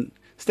 no, man,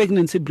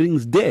 stagnancy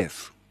brings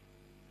death.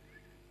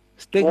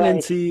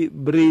 Stagnancy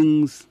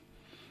brings,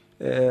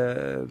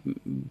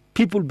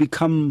 people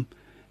become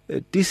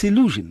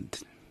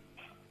disillusioned.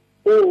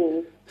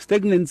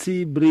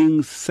 Stagnancy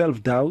brings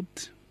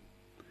self-doubt,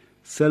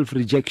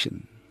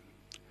 self-rejection.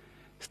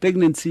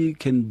 Stagnancy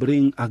can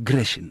bring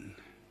aggression,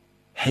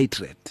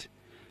 hatred,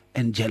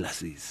 and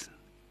jealousies.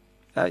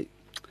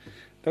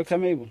 Dr.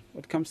 Mabel,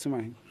 what comes to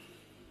mind?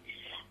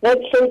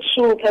 That's so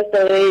true,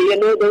 Pastor Ray.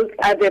 Those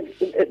are the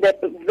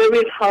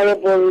very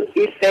horrible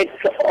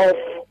effects of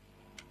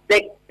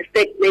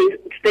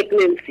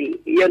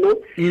stagnancy.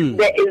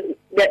 There is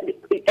that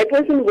a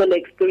person will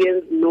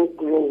experience no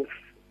growth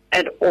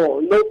at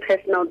all, no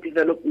personal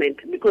development,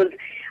 because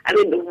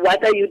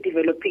what are you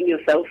developing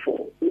yourself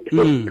for?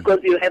 Because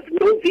you have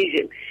no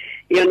vision.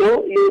 You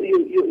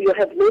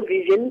have no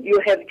vision. You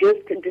have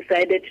just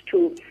decided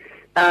to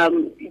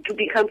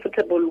be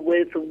comfortable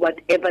with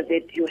whatever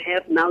that you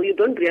have now. You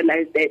don't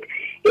realize that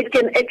it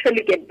can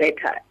actually get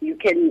better. You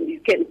can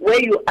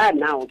where you are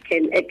now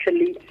can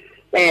actually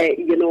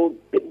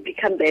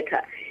become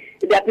better.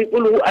 There are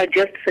people who are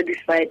just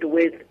satisfied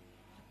with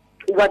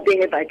what they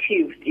have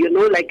achieved.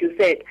 Like you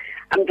said,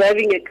 I'm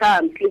driving a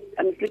car,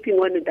 I'm sleeping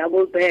on a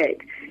double bed.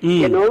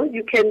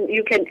 You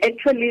can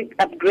actually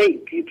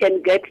upgrade. You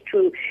can get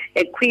to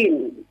a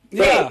queen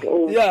bed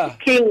or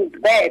king's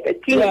bed, a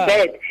king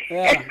bed.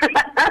 Yeah.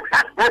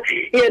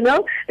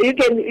 You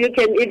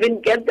can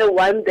even get the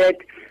one that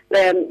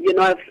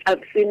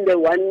I've seen the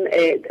one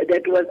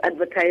that was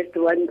advertised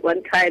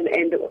one time,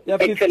 and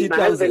actually my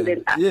husband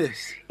and I,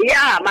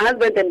 my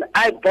husband and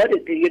I bought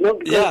it,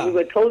 because we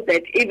were told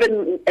that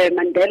even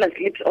Mandela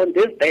sleeps on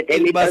this bed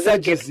and it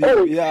doesn't get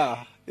old.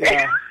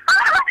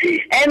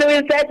 And we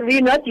said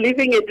we're not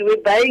leaving it, we're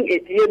buying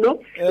it, we're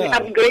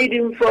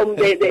upgrading from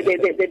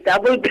the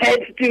double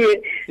bed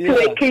to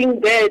a king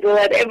bed or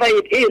whatever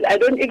it is.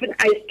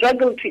 I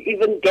struggle to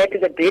even get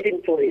the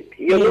bedding for it,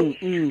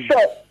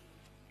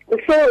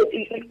 So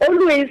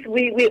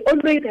we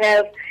always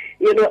have,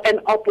 an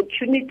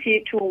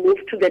opportunity to move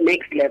to the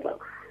next level.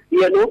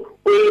 we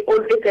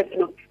always have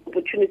an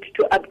opportunity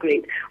to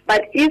upgrade.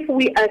 But if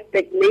we are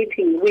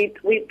stagnating, we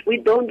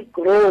don't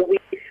grow.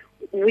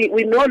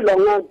 We no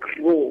longer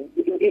grow.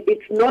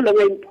 It's no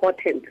longer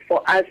important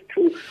for us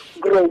to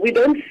grow. We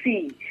don't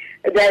see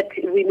that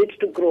we need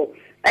to grow.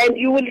 And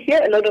you will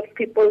hear a lot of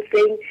people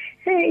saying,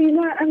 hey,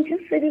 I'm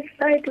just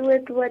satisfied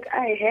with what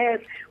I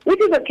have, which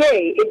is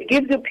okay. It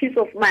gives you peace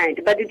of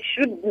mind, but it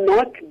should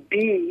not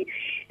be,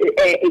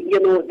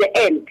 the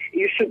end.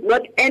 You should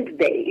not end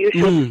there. You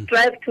should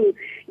strive to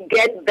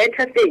get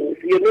better things,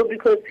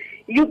 because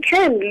you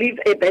can live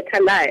a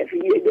better life.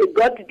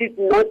 God did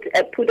not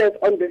put us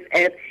on this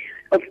earth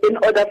in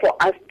order for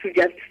us to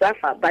just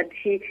suffer. But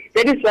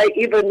that is why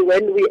even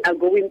when we are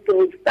going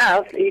through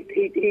stuff,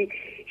 He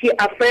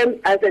affirms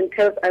us and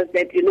tells us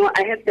that,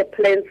 I have the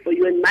plans for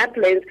you, and my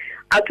plans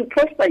are to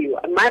prosper you,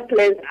 and my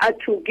plans are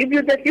to give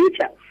you the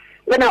future.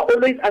 When I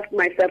always ask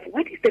myself,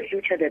 what is the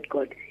future that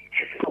God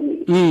has for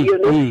me?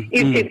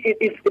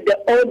 If the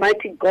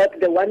Almighty God,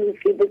 the one who's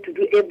able to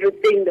do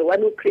everything, the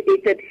one who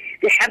created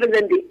the heavens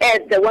and the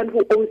earth, the one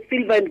who owns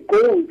silver and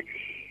gold,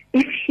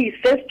 if He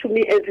says to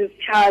me as His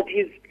child,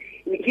 His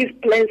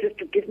plans is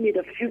to give me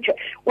the future,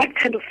 what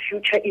kind of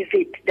future is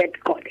it that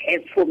God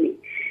has for me?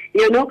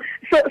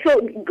 So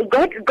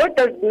God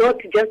does not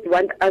just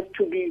want us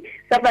to be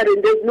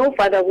suffering. There's no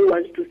father who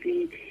wants to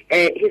see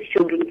his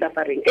children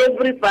suffering.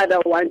 Every father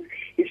wants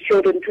his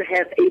children to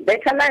have a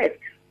better life.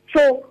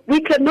 So we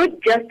cannot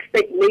just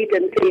stagnate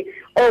and say,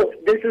 oh,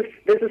 this is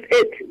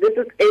it.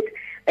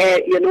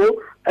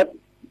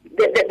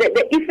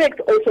 The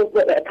effect also,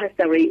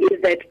 Pastor Ray,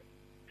 is that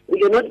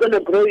you're not going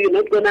to grow. You're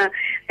not going to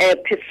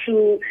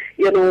pursue,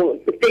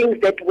 things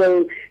that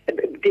will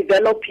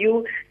develop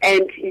you,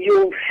 and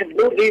you have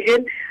no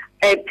vision.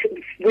 And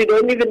we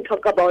don't even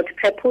talk about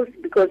purpose,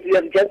 because you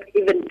have just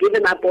even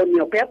given up on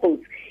your purpose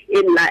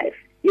in life.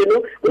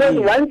 Because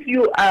once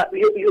you have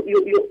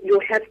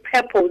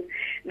purpose,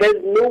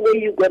 there's no way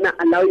you're gonna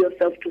allow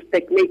yourself to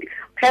stagnate.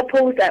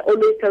 Purpose, I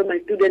always tell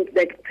my students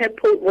that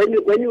purpose, when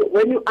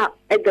you are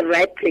at the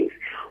right place,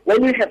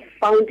 when you have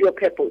found your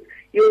purpose,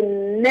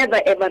 you'll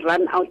never ever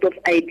run out of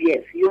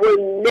ideas. You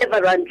will never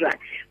run dry,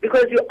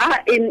 because you are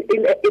in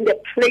the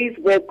place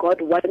where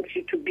God wants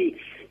you to be.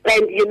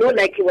 And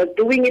like He was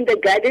doing in the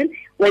garden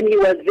when He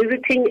was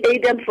visiting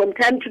Adam from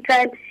time to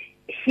time,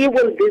 He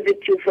will visit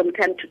you from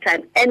time to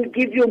time and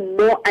give you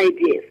more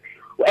ideas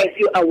as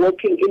you are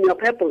working in your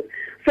purpose.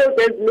 So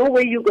there's no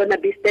way you're going to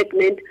be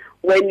stagnant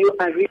when you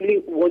are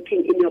really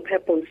working in your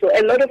purpose. So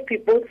a lot of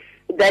people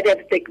that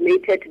have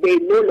stagnated, they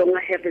no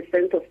longer have a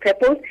sense of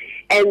purpose,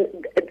 and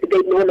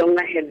they no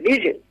longer have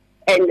vision.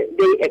 And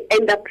they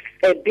end up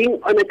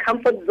being on a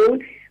comfort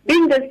zone,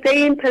 being the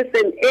same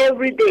person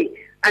every day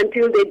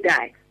until they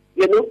die.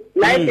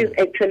 Life is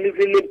actually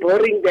really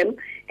boring them.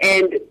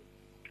 And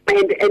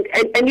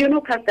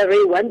Pastor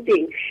Ray, one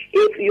thing,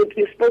 if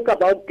you spoke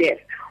about death,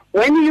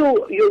 when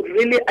you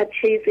really are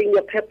chasing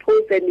your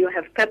purpose and you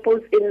have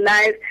purpose in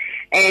life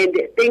and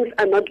things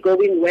are not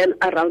going well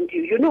around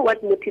you, you know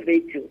what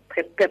motivates you?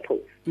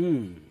 Purpose.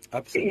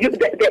 Absolutely.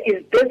 There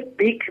is this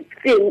big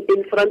thing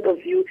in front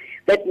of you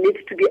that needs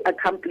to be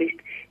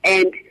accomplished.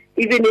 And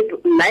even if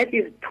life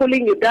is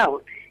pulling you down,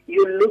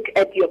 you look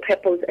at your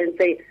purpose and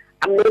say,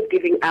 I'm not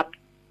giving up.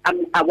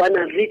 I want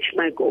to reach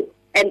my goal.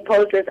 And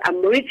Paul says,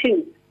 I'm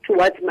reaching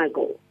towards my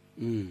goal.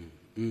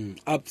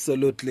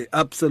 Absolutely.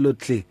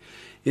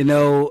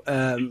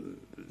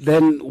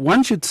 Then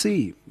one should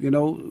see,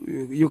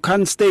 you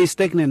can't stay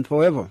stagnant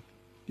forever.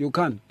 You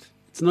can't.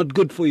 It's not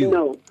good for you.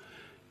 No.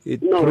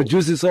 It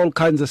produces all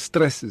kinds of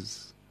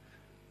stresses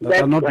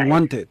that are not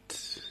wanted,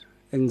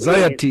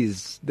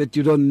 anxieties that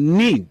you don't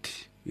need,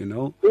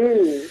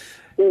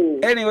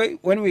 Anyway,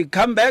 when we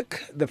come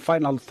back, the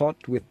final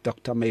thought with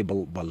Dr.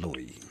 Mabel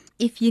Baloyi.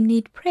 If you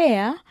need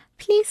prayer,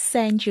 please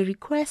send your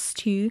request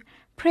to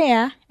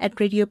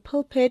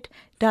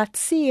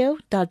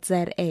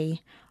prayer@radiopulpit.co.za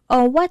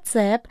or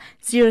WhatsApp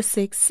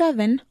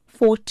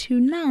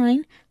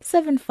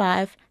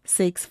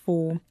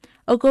 067-429-7564,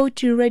 or go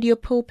to Radio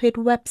Pulpit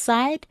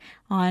website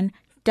on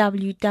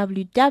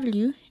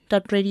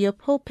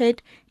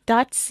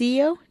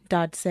www.radiopulpit.co.za.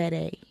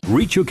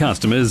 Reach your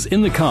customers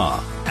in the car,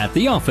 at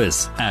the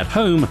office, at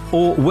home,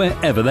 or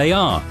wherever they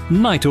are,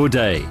 night or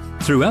day.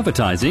 Through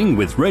advertising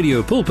with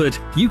Radio Pulpit,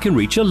 you can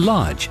reach a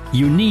large,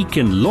 unique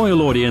and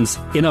loyal audience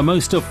in a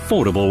most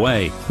affordable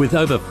way. With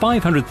over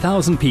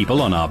 500,000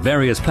 people on our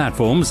various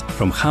platforms,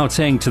 from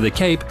Gauteng to the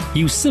Cape,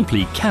 you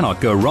simply cannot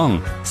go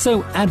wrong.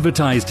 So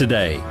advertise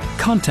today.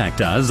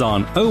 Contact us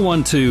on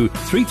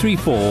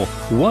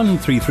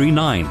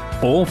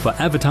 012-334-1339, or for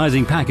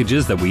advertising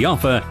packages that we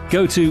offer,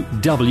 go to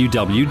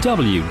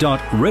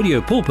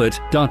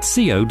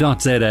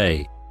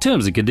www.radiopulpit.co.za.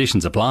 Terms and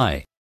conditions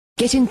apply.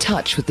 Get in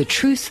touch with the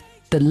truth,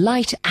 the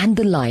light and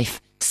the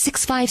life.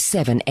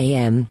 657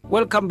 AM.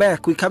 Welcome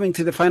back. We're coming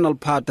to the final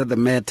part of the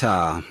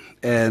matter.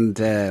 And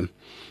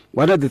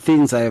one of the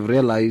things I have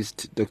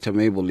realized, Dr.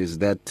 Mabel, is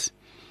that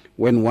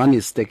when one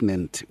is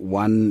stagnant,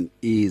 one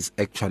is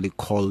actually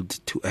called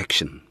to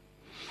action.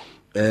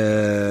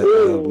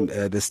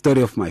 The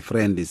story of my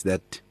friend is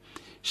that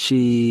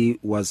she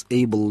was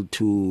able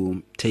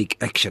to take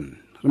action.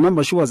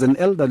 Remember, she was an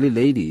elderly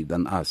lady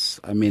than us.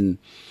 I mean,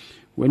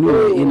 when we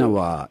were in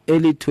our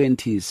early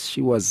 20s,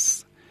 she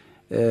was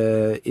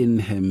in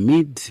her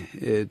mid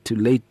to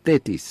late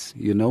 30s,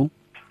 you know.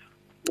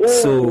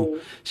 So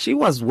she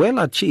was well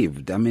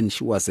achieved. I mean,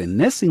 she was a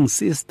nursing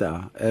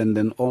sister and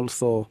then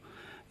also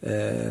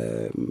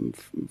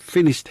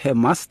finished her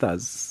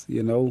master's,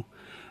 you know.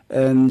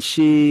 And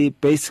she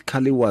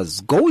basically was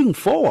going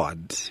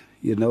forward,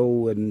 you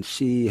know, and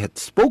she had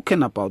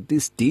spoken about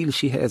this deal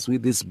she has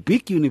with this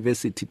big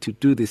university to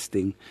do this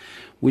thing,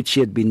 which she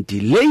had been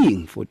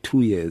delaying for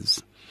 2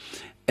 years.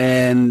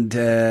 And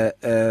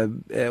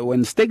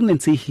when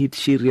stagnancy hit,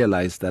 she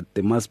realized that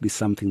there must be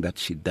something that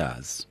she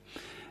does.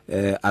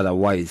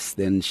 Otherwise,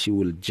 then she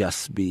will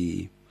just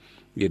be,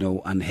 you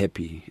know,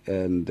 unhappy.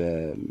 And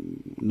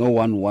no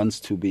one wants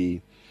to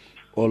be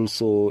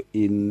also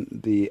in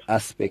the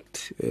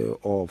aspect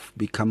of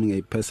becoming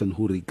a person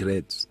who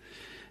regrets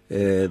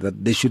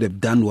that they should have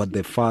done what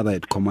their father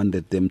had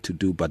commanded them to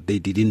do, but they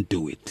didn't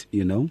do it,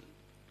 you know.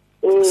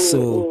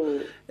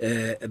 So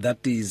that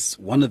is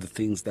one of the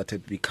things that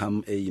had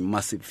become a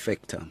massive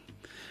factor.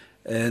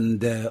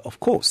 And of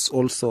course,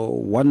 also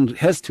one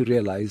has to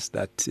realize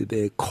that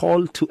the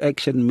call to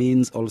action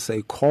means also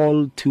a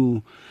call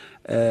to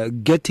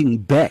getting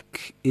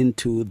back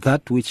into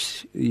that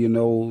which, you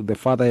know, the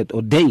Father had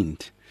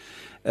ordained.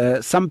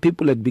 Some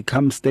people had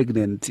become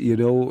stagnant, you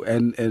know,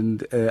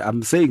 and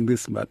I'm saying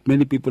this, but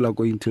many people are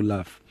going to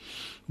laugh.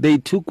 They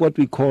took what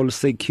we call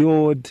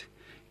secured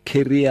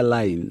career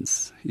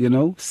lines, you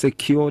know,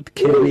 secured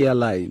career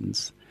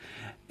lines.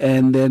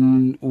 And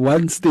then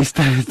once they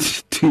started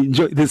to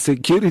enjoy the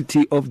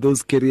security of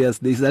those careers,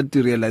 they started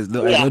to realize,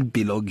 no, I don't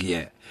belong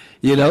here.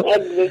 You know?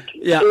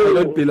 Yeah, I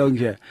don't belong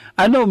here.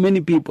 I know of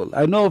many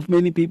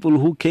people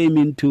who came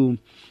into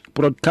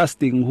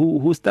broadcasting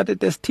who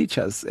started as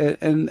teachers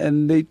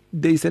and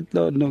they said,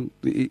 no,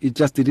 it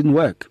just didn't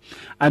work.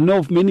 I know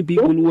of many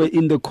people who were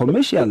in the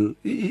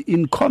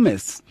in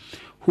commerce,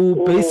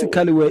 who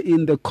basically were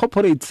in the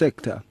corporate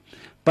sector.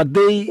 But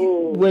they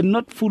were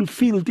not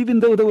fulfilled,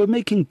 even though they were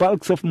making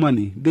bulks of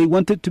money. They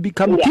wanted to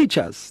become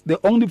teachers. The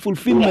only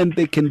fulfillment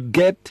they can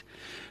get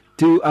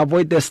to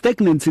avoid the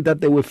stagnancy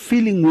that they were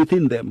feeling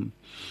within them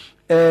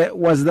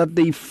was that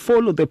they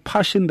follow the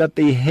passion that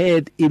they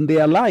had in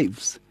their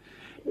lives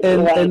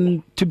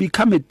and to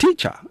become a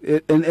teacher.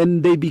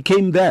 And they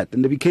became that,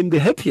 and they became the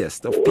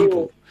happiest of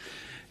people.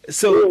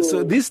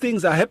 So these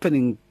things are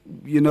happening.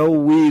 You know,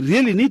 we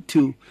really need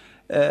to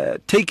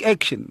take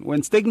action.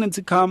 When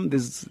stagnancy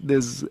comes,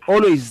 there's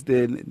always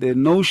the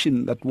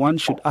notion that one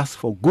should ask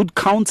for good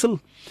counsel,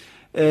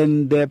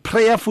 and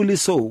prayerfully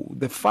so.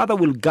 The Father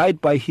will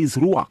guide by His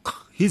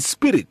Ruach, His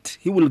Spirit.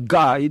 He will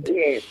guide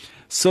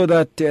so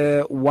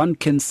that one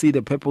can see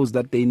the purpose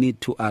that they need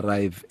to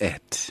arrive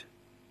at.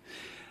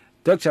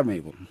 Dr.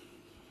 Mabel.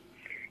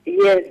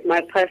 Yes,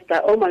 my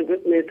pastor. Oh my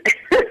goodness.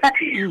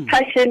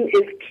 Passion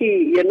is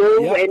key. You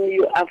know, when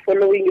you are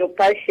following your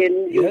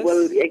passion, you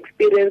will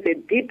experience a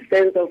deep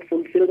sense of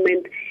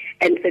fulfillment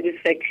and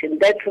satisfaction.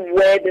 That's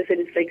where the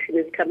satisfaction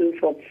is coming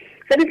from.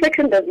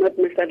 Satisfaction does not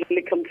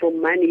necessarily come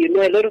from money. You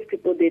know, a lot of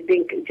people, they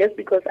think just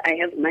because I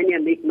have money, I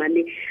make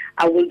money,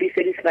 I will be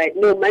satisfied.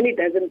 No, money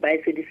doesn't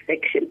buy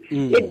satisfaction.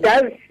 It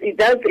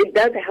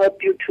does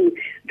help you to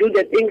do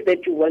the things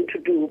that you want to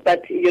do.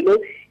 But, you know,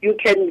 you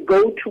can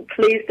go to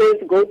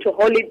places, go to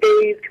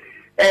holidays,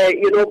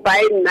 you know,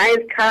 buy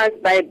nice cars,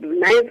 buy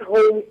nice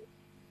homes.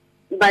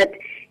 But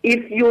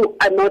if you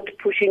are not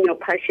pushing your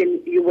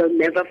passion, you will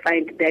never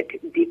find that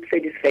deep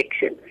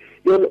satisfaction.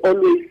 You'll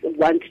always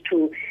want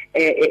to,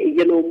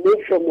 you know,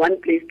 move from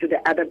one place to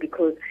the other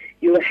because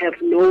you have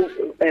no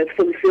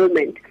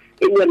fulfillment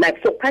in your life.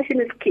 So passion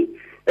is key.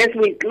 As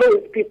we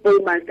close, people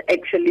must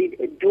actually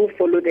do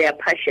follow their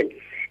passion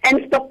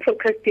and stop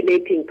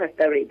procrastinating,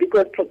 Pastor Ray,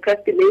 because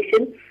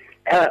procrastination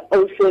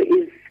also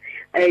is,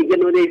 you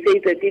know, they say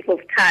it's a thief of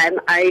time.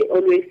 I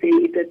always say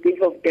it's a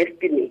thief of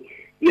destiny,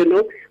 you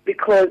know,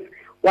 because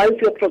once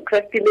you're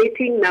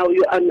procrastinating, now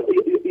you are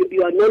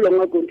no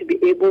longer going to be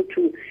able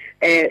to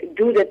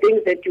do the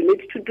things that you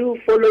need to do,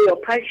 follow your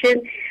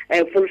passion,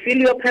 fulfill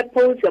your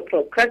purpose. You're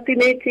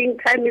procrastinating,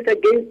 time is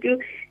against you,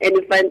 and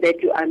you find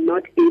that you are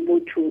not able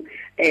to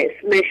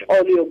smash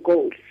all your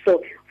goals.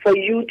 So for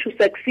you to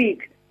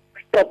succeed,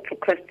 stop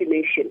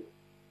procrastination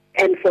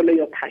and follow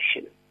your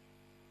passion.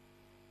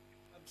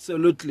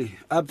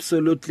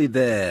 Absolutely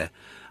there.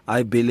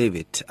 I believe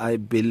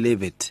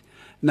it.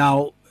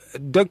 Now,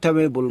 Dr.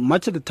 Mabel,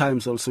 much of the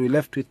times also, we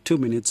left with 2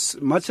 minutes,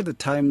 much of the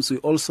times we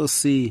also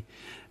see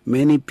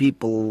many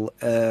people,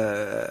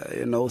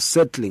 you know,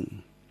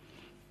 settling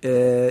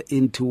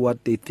into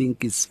what they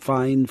think is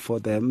fine for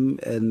them,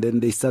 and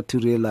then they start to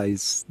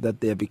realize that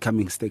they are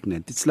becoming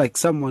stagnant. It's like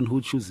someone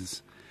who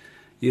chooses,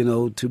 you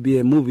know, to be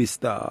a movie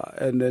star,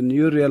 and then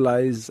you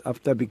realize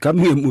after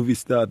becoming a movie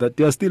star that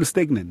you are still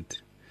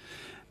stagnant.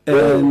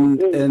 Or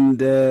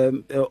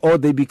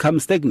they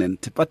become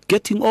stagnant. But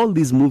getting all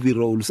these movie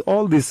roles,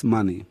 all this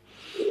money,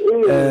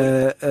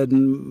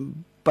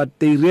 But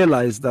they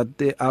realize that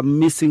they are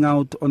missing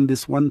out on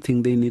this one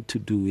thing they need to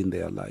do in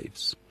their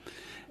lives.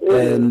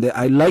 And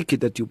I like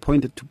it that you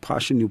pointed to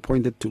passion, you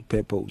pointed to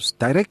purpose.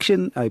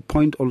 Direction, I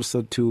point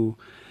also to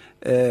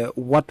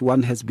what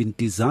one has been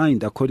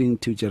designed, according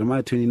to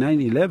Jeremiah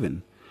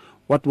 29:11,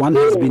 what one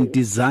has been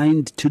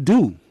designed to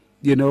do.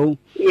 You know,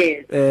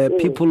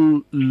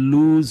 people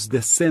lose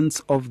the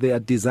sense of their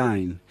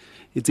design.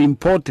 It's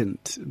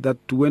important that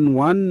when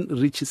one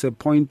reaches a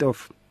point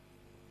of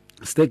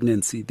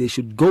stagnancy, they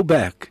should go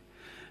back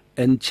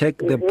and check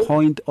the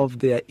point of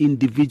their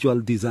individual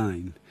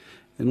design.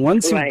 And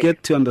once you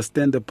get to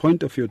understand the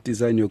point of your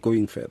design, you're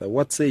going further.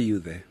 What say you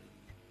there?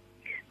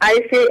 I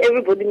say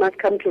everybody must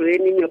come to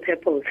reign in your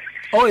purpose.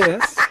 Oh,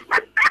 yes.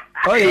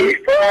 Oh, yes.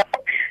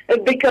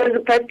 Because,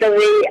 Pastor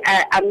Ray,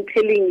 I'm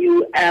telling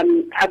you,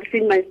 I've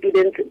seen my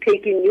students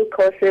taking new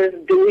courses,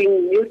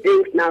 doing new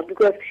things now,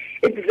 because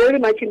it's very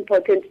much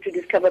important to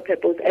discover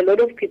purpose. A lot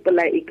of people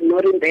are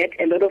ignoring that.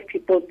 A lot of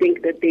people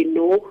think that they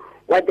know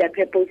what their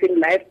purpose in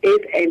life is,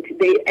 and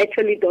they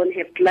actually don't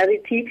have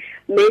clarity.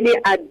 Many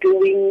are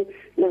doing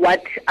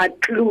what are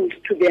clues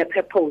to their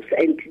purpose,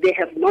 and they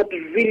have not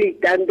really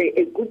done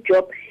a good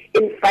job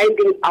in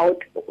finding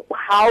out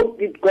how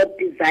did God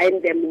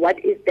design them, what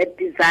is that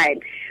design,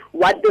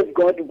 what does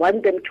God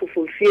want them to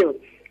fulfill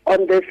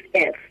on this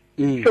earth.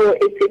 So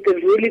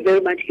it's really very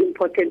much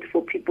important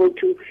for people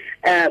to,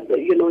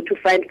 to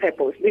find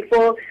purpose.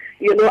 Before,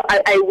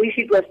 I wish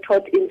it was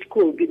taught in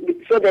school,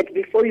 so that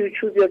before you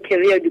choose your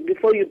career,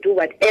 before you do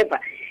whatever,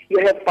 you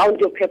have found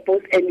your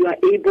purpose and you are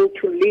able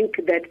to link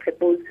that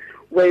purpose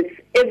with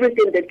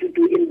everything that you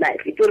do in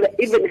life. It will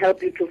even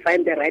help you to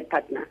find the right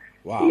partner.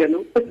 Wow.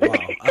 Wow,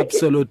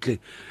 absolutely.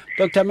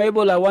 Dr.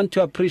 Mabel, I want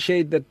to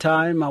appreciate the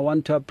time. I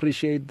want to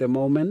appreciate the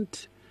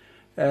moment.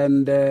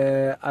 And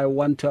I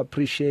want to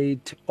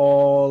appreciate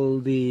all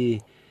the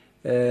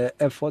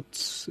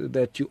efforts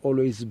that you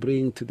always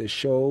bring to the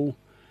show.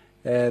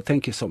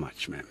 Thank you so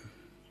much, ma'am.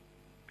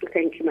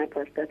 Thank you, my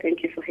pastor.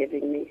 Thank you for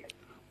having me.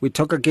 We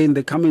talk again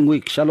the coming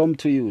week. Shalom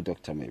to you,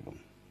 Dr. Mabel.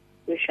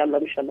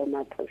 Shalom, shalom,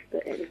 my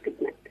pastor, and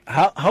good night.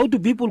 How do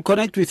people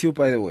connect with you,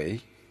 by the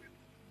way?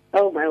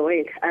 Oh, my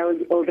word. I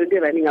was already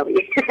running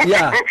away.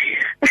 Yeah.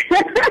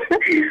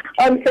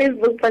 On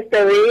Facebook,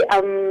 Pastor Ray,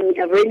 I'm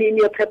Reign in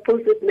Your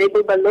Purpose with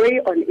Mabel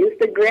Baloyi. On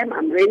Instagram,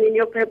 I'm Reign in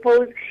Your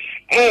Purpose.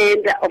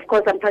 And, of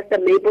course, I'm Pastor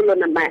Mabel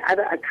on my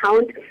other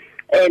account.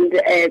 And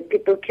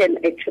people can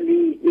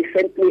actually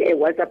send me a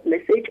WhatsApp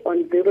message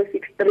on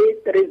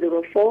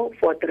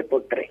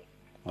 063-304-4333.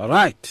 All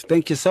right.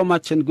 Thank you so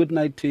much, and good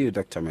night to you,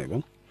 Dr.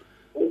 Mabel.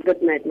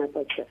 Good night, my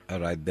pastor. All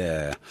right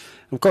there.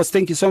 Of course,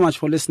 thank you so much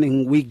for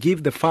listening. We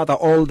give the Father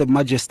all the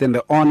majesty and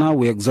the honor.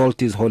 We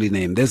exalt his holy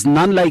name. There's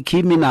none like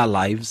him in our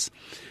lives.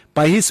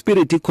 By his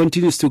Spirit, he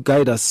continues to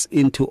guide us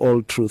into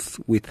all truth.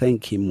 We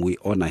thank him. We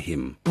honor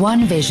him.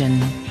 One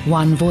vision,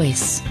 one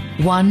voice,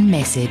 one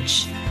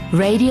message.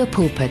 Radio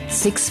Pulpit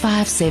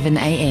 657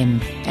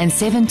 AM and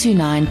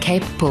 729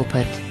 Cape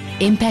Pulpit.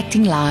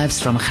 Impacting lives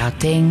from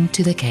Gauteng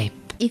to the Cape.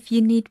 If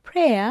you need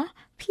prayer,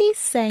 please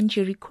send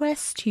your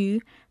request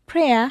to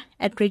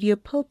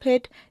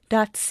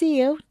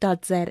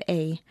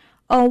prayer@radiopulpit.co.za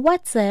or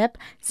WhatsApp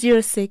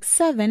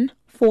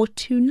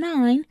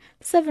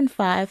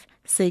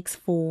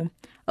 067-429-7564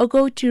 or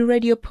go to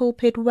Radio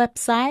Pulpit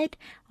website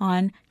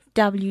on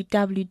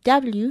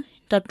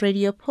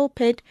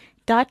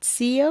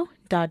www.radiopulpit.co.za.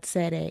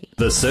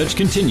 The search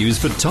continues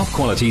for top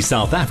quality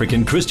South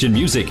African Christian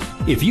music.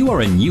 If you are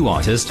a new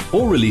artist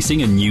or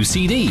releasing a new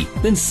CD,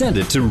 then send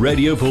it to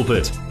Radio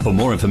Pulpit. For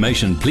more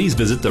information, please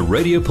visit the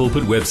Radio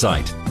Pulpit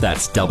website.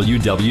 That's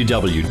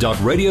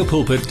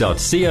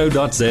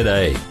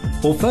www.radiopulpit.co.za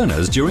or phone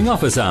us during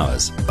office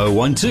hours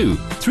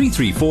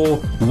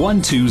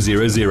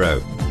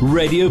 012-334-1200.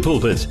 Radio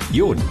Pulpit,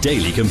 your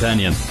daily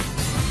companion.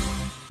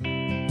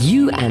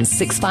 You and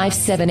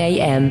 657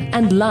 AM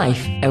and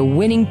life, a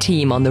winning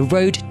team on the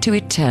road to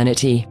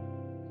eternity.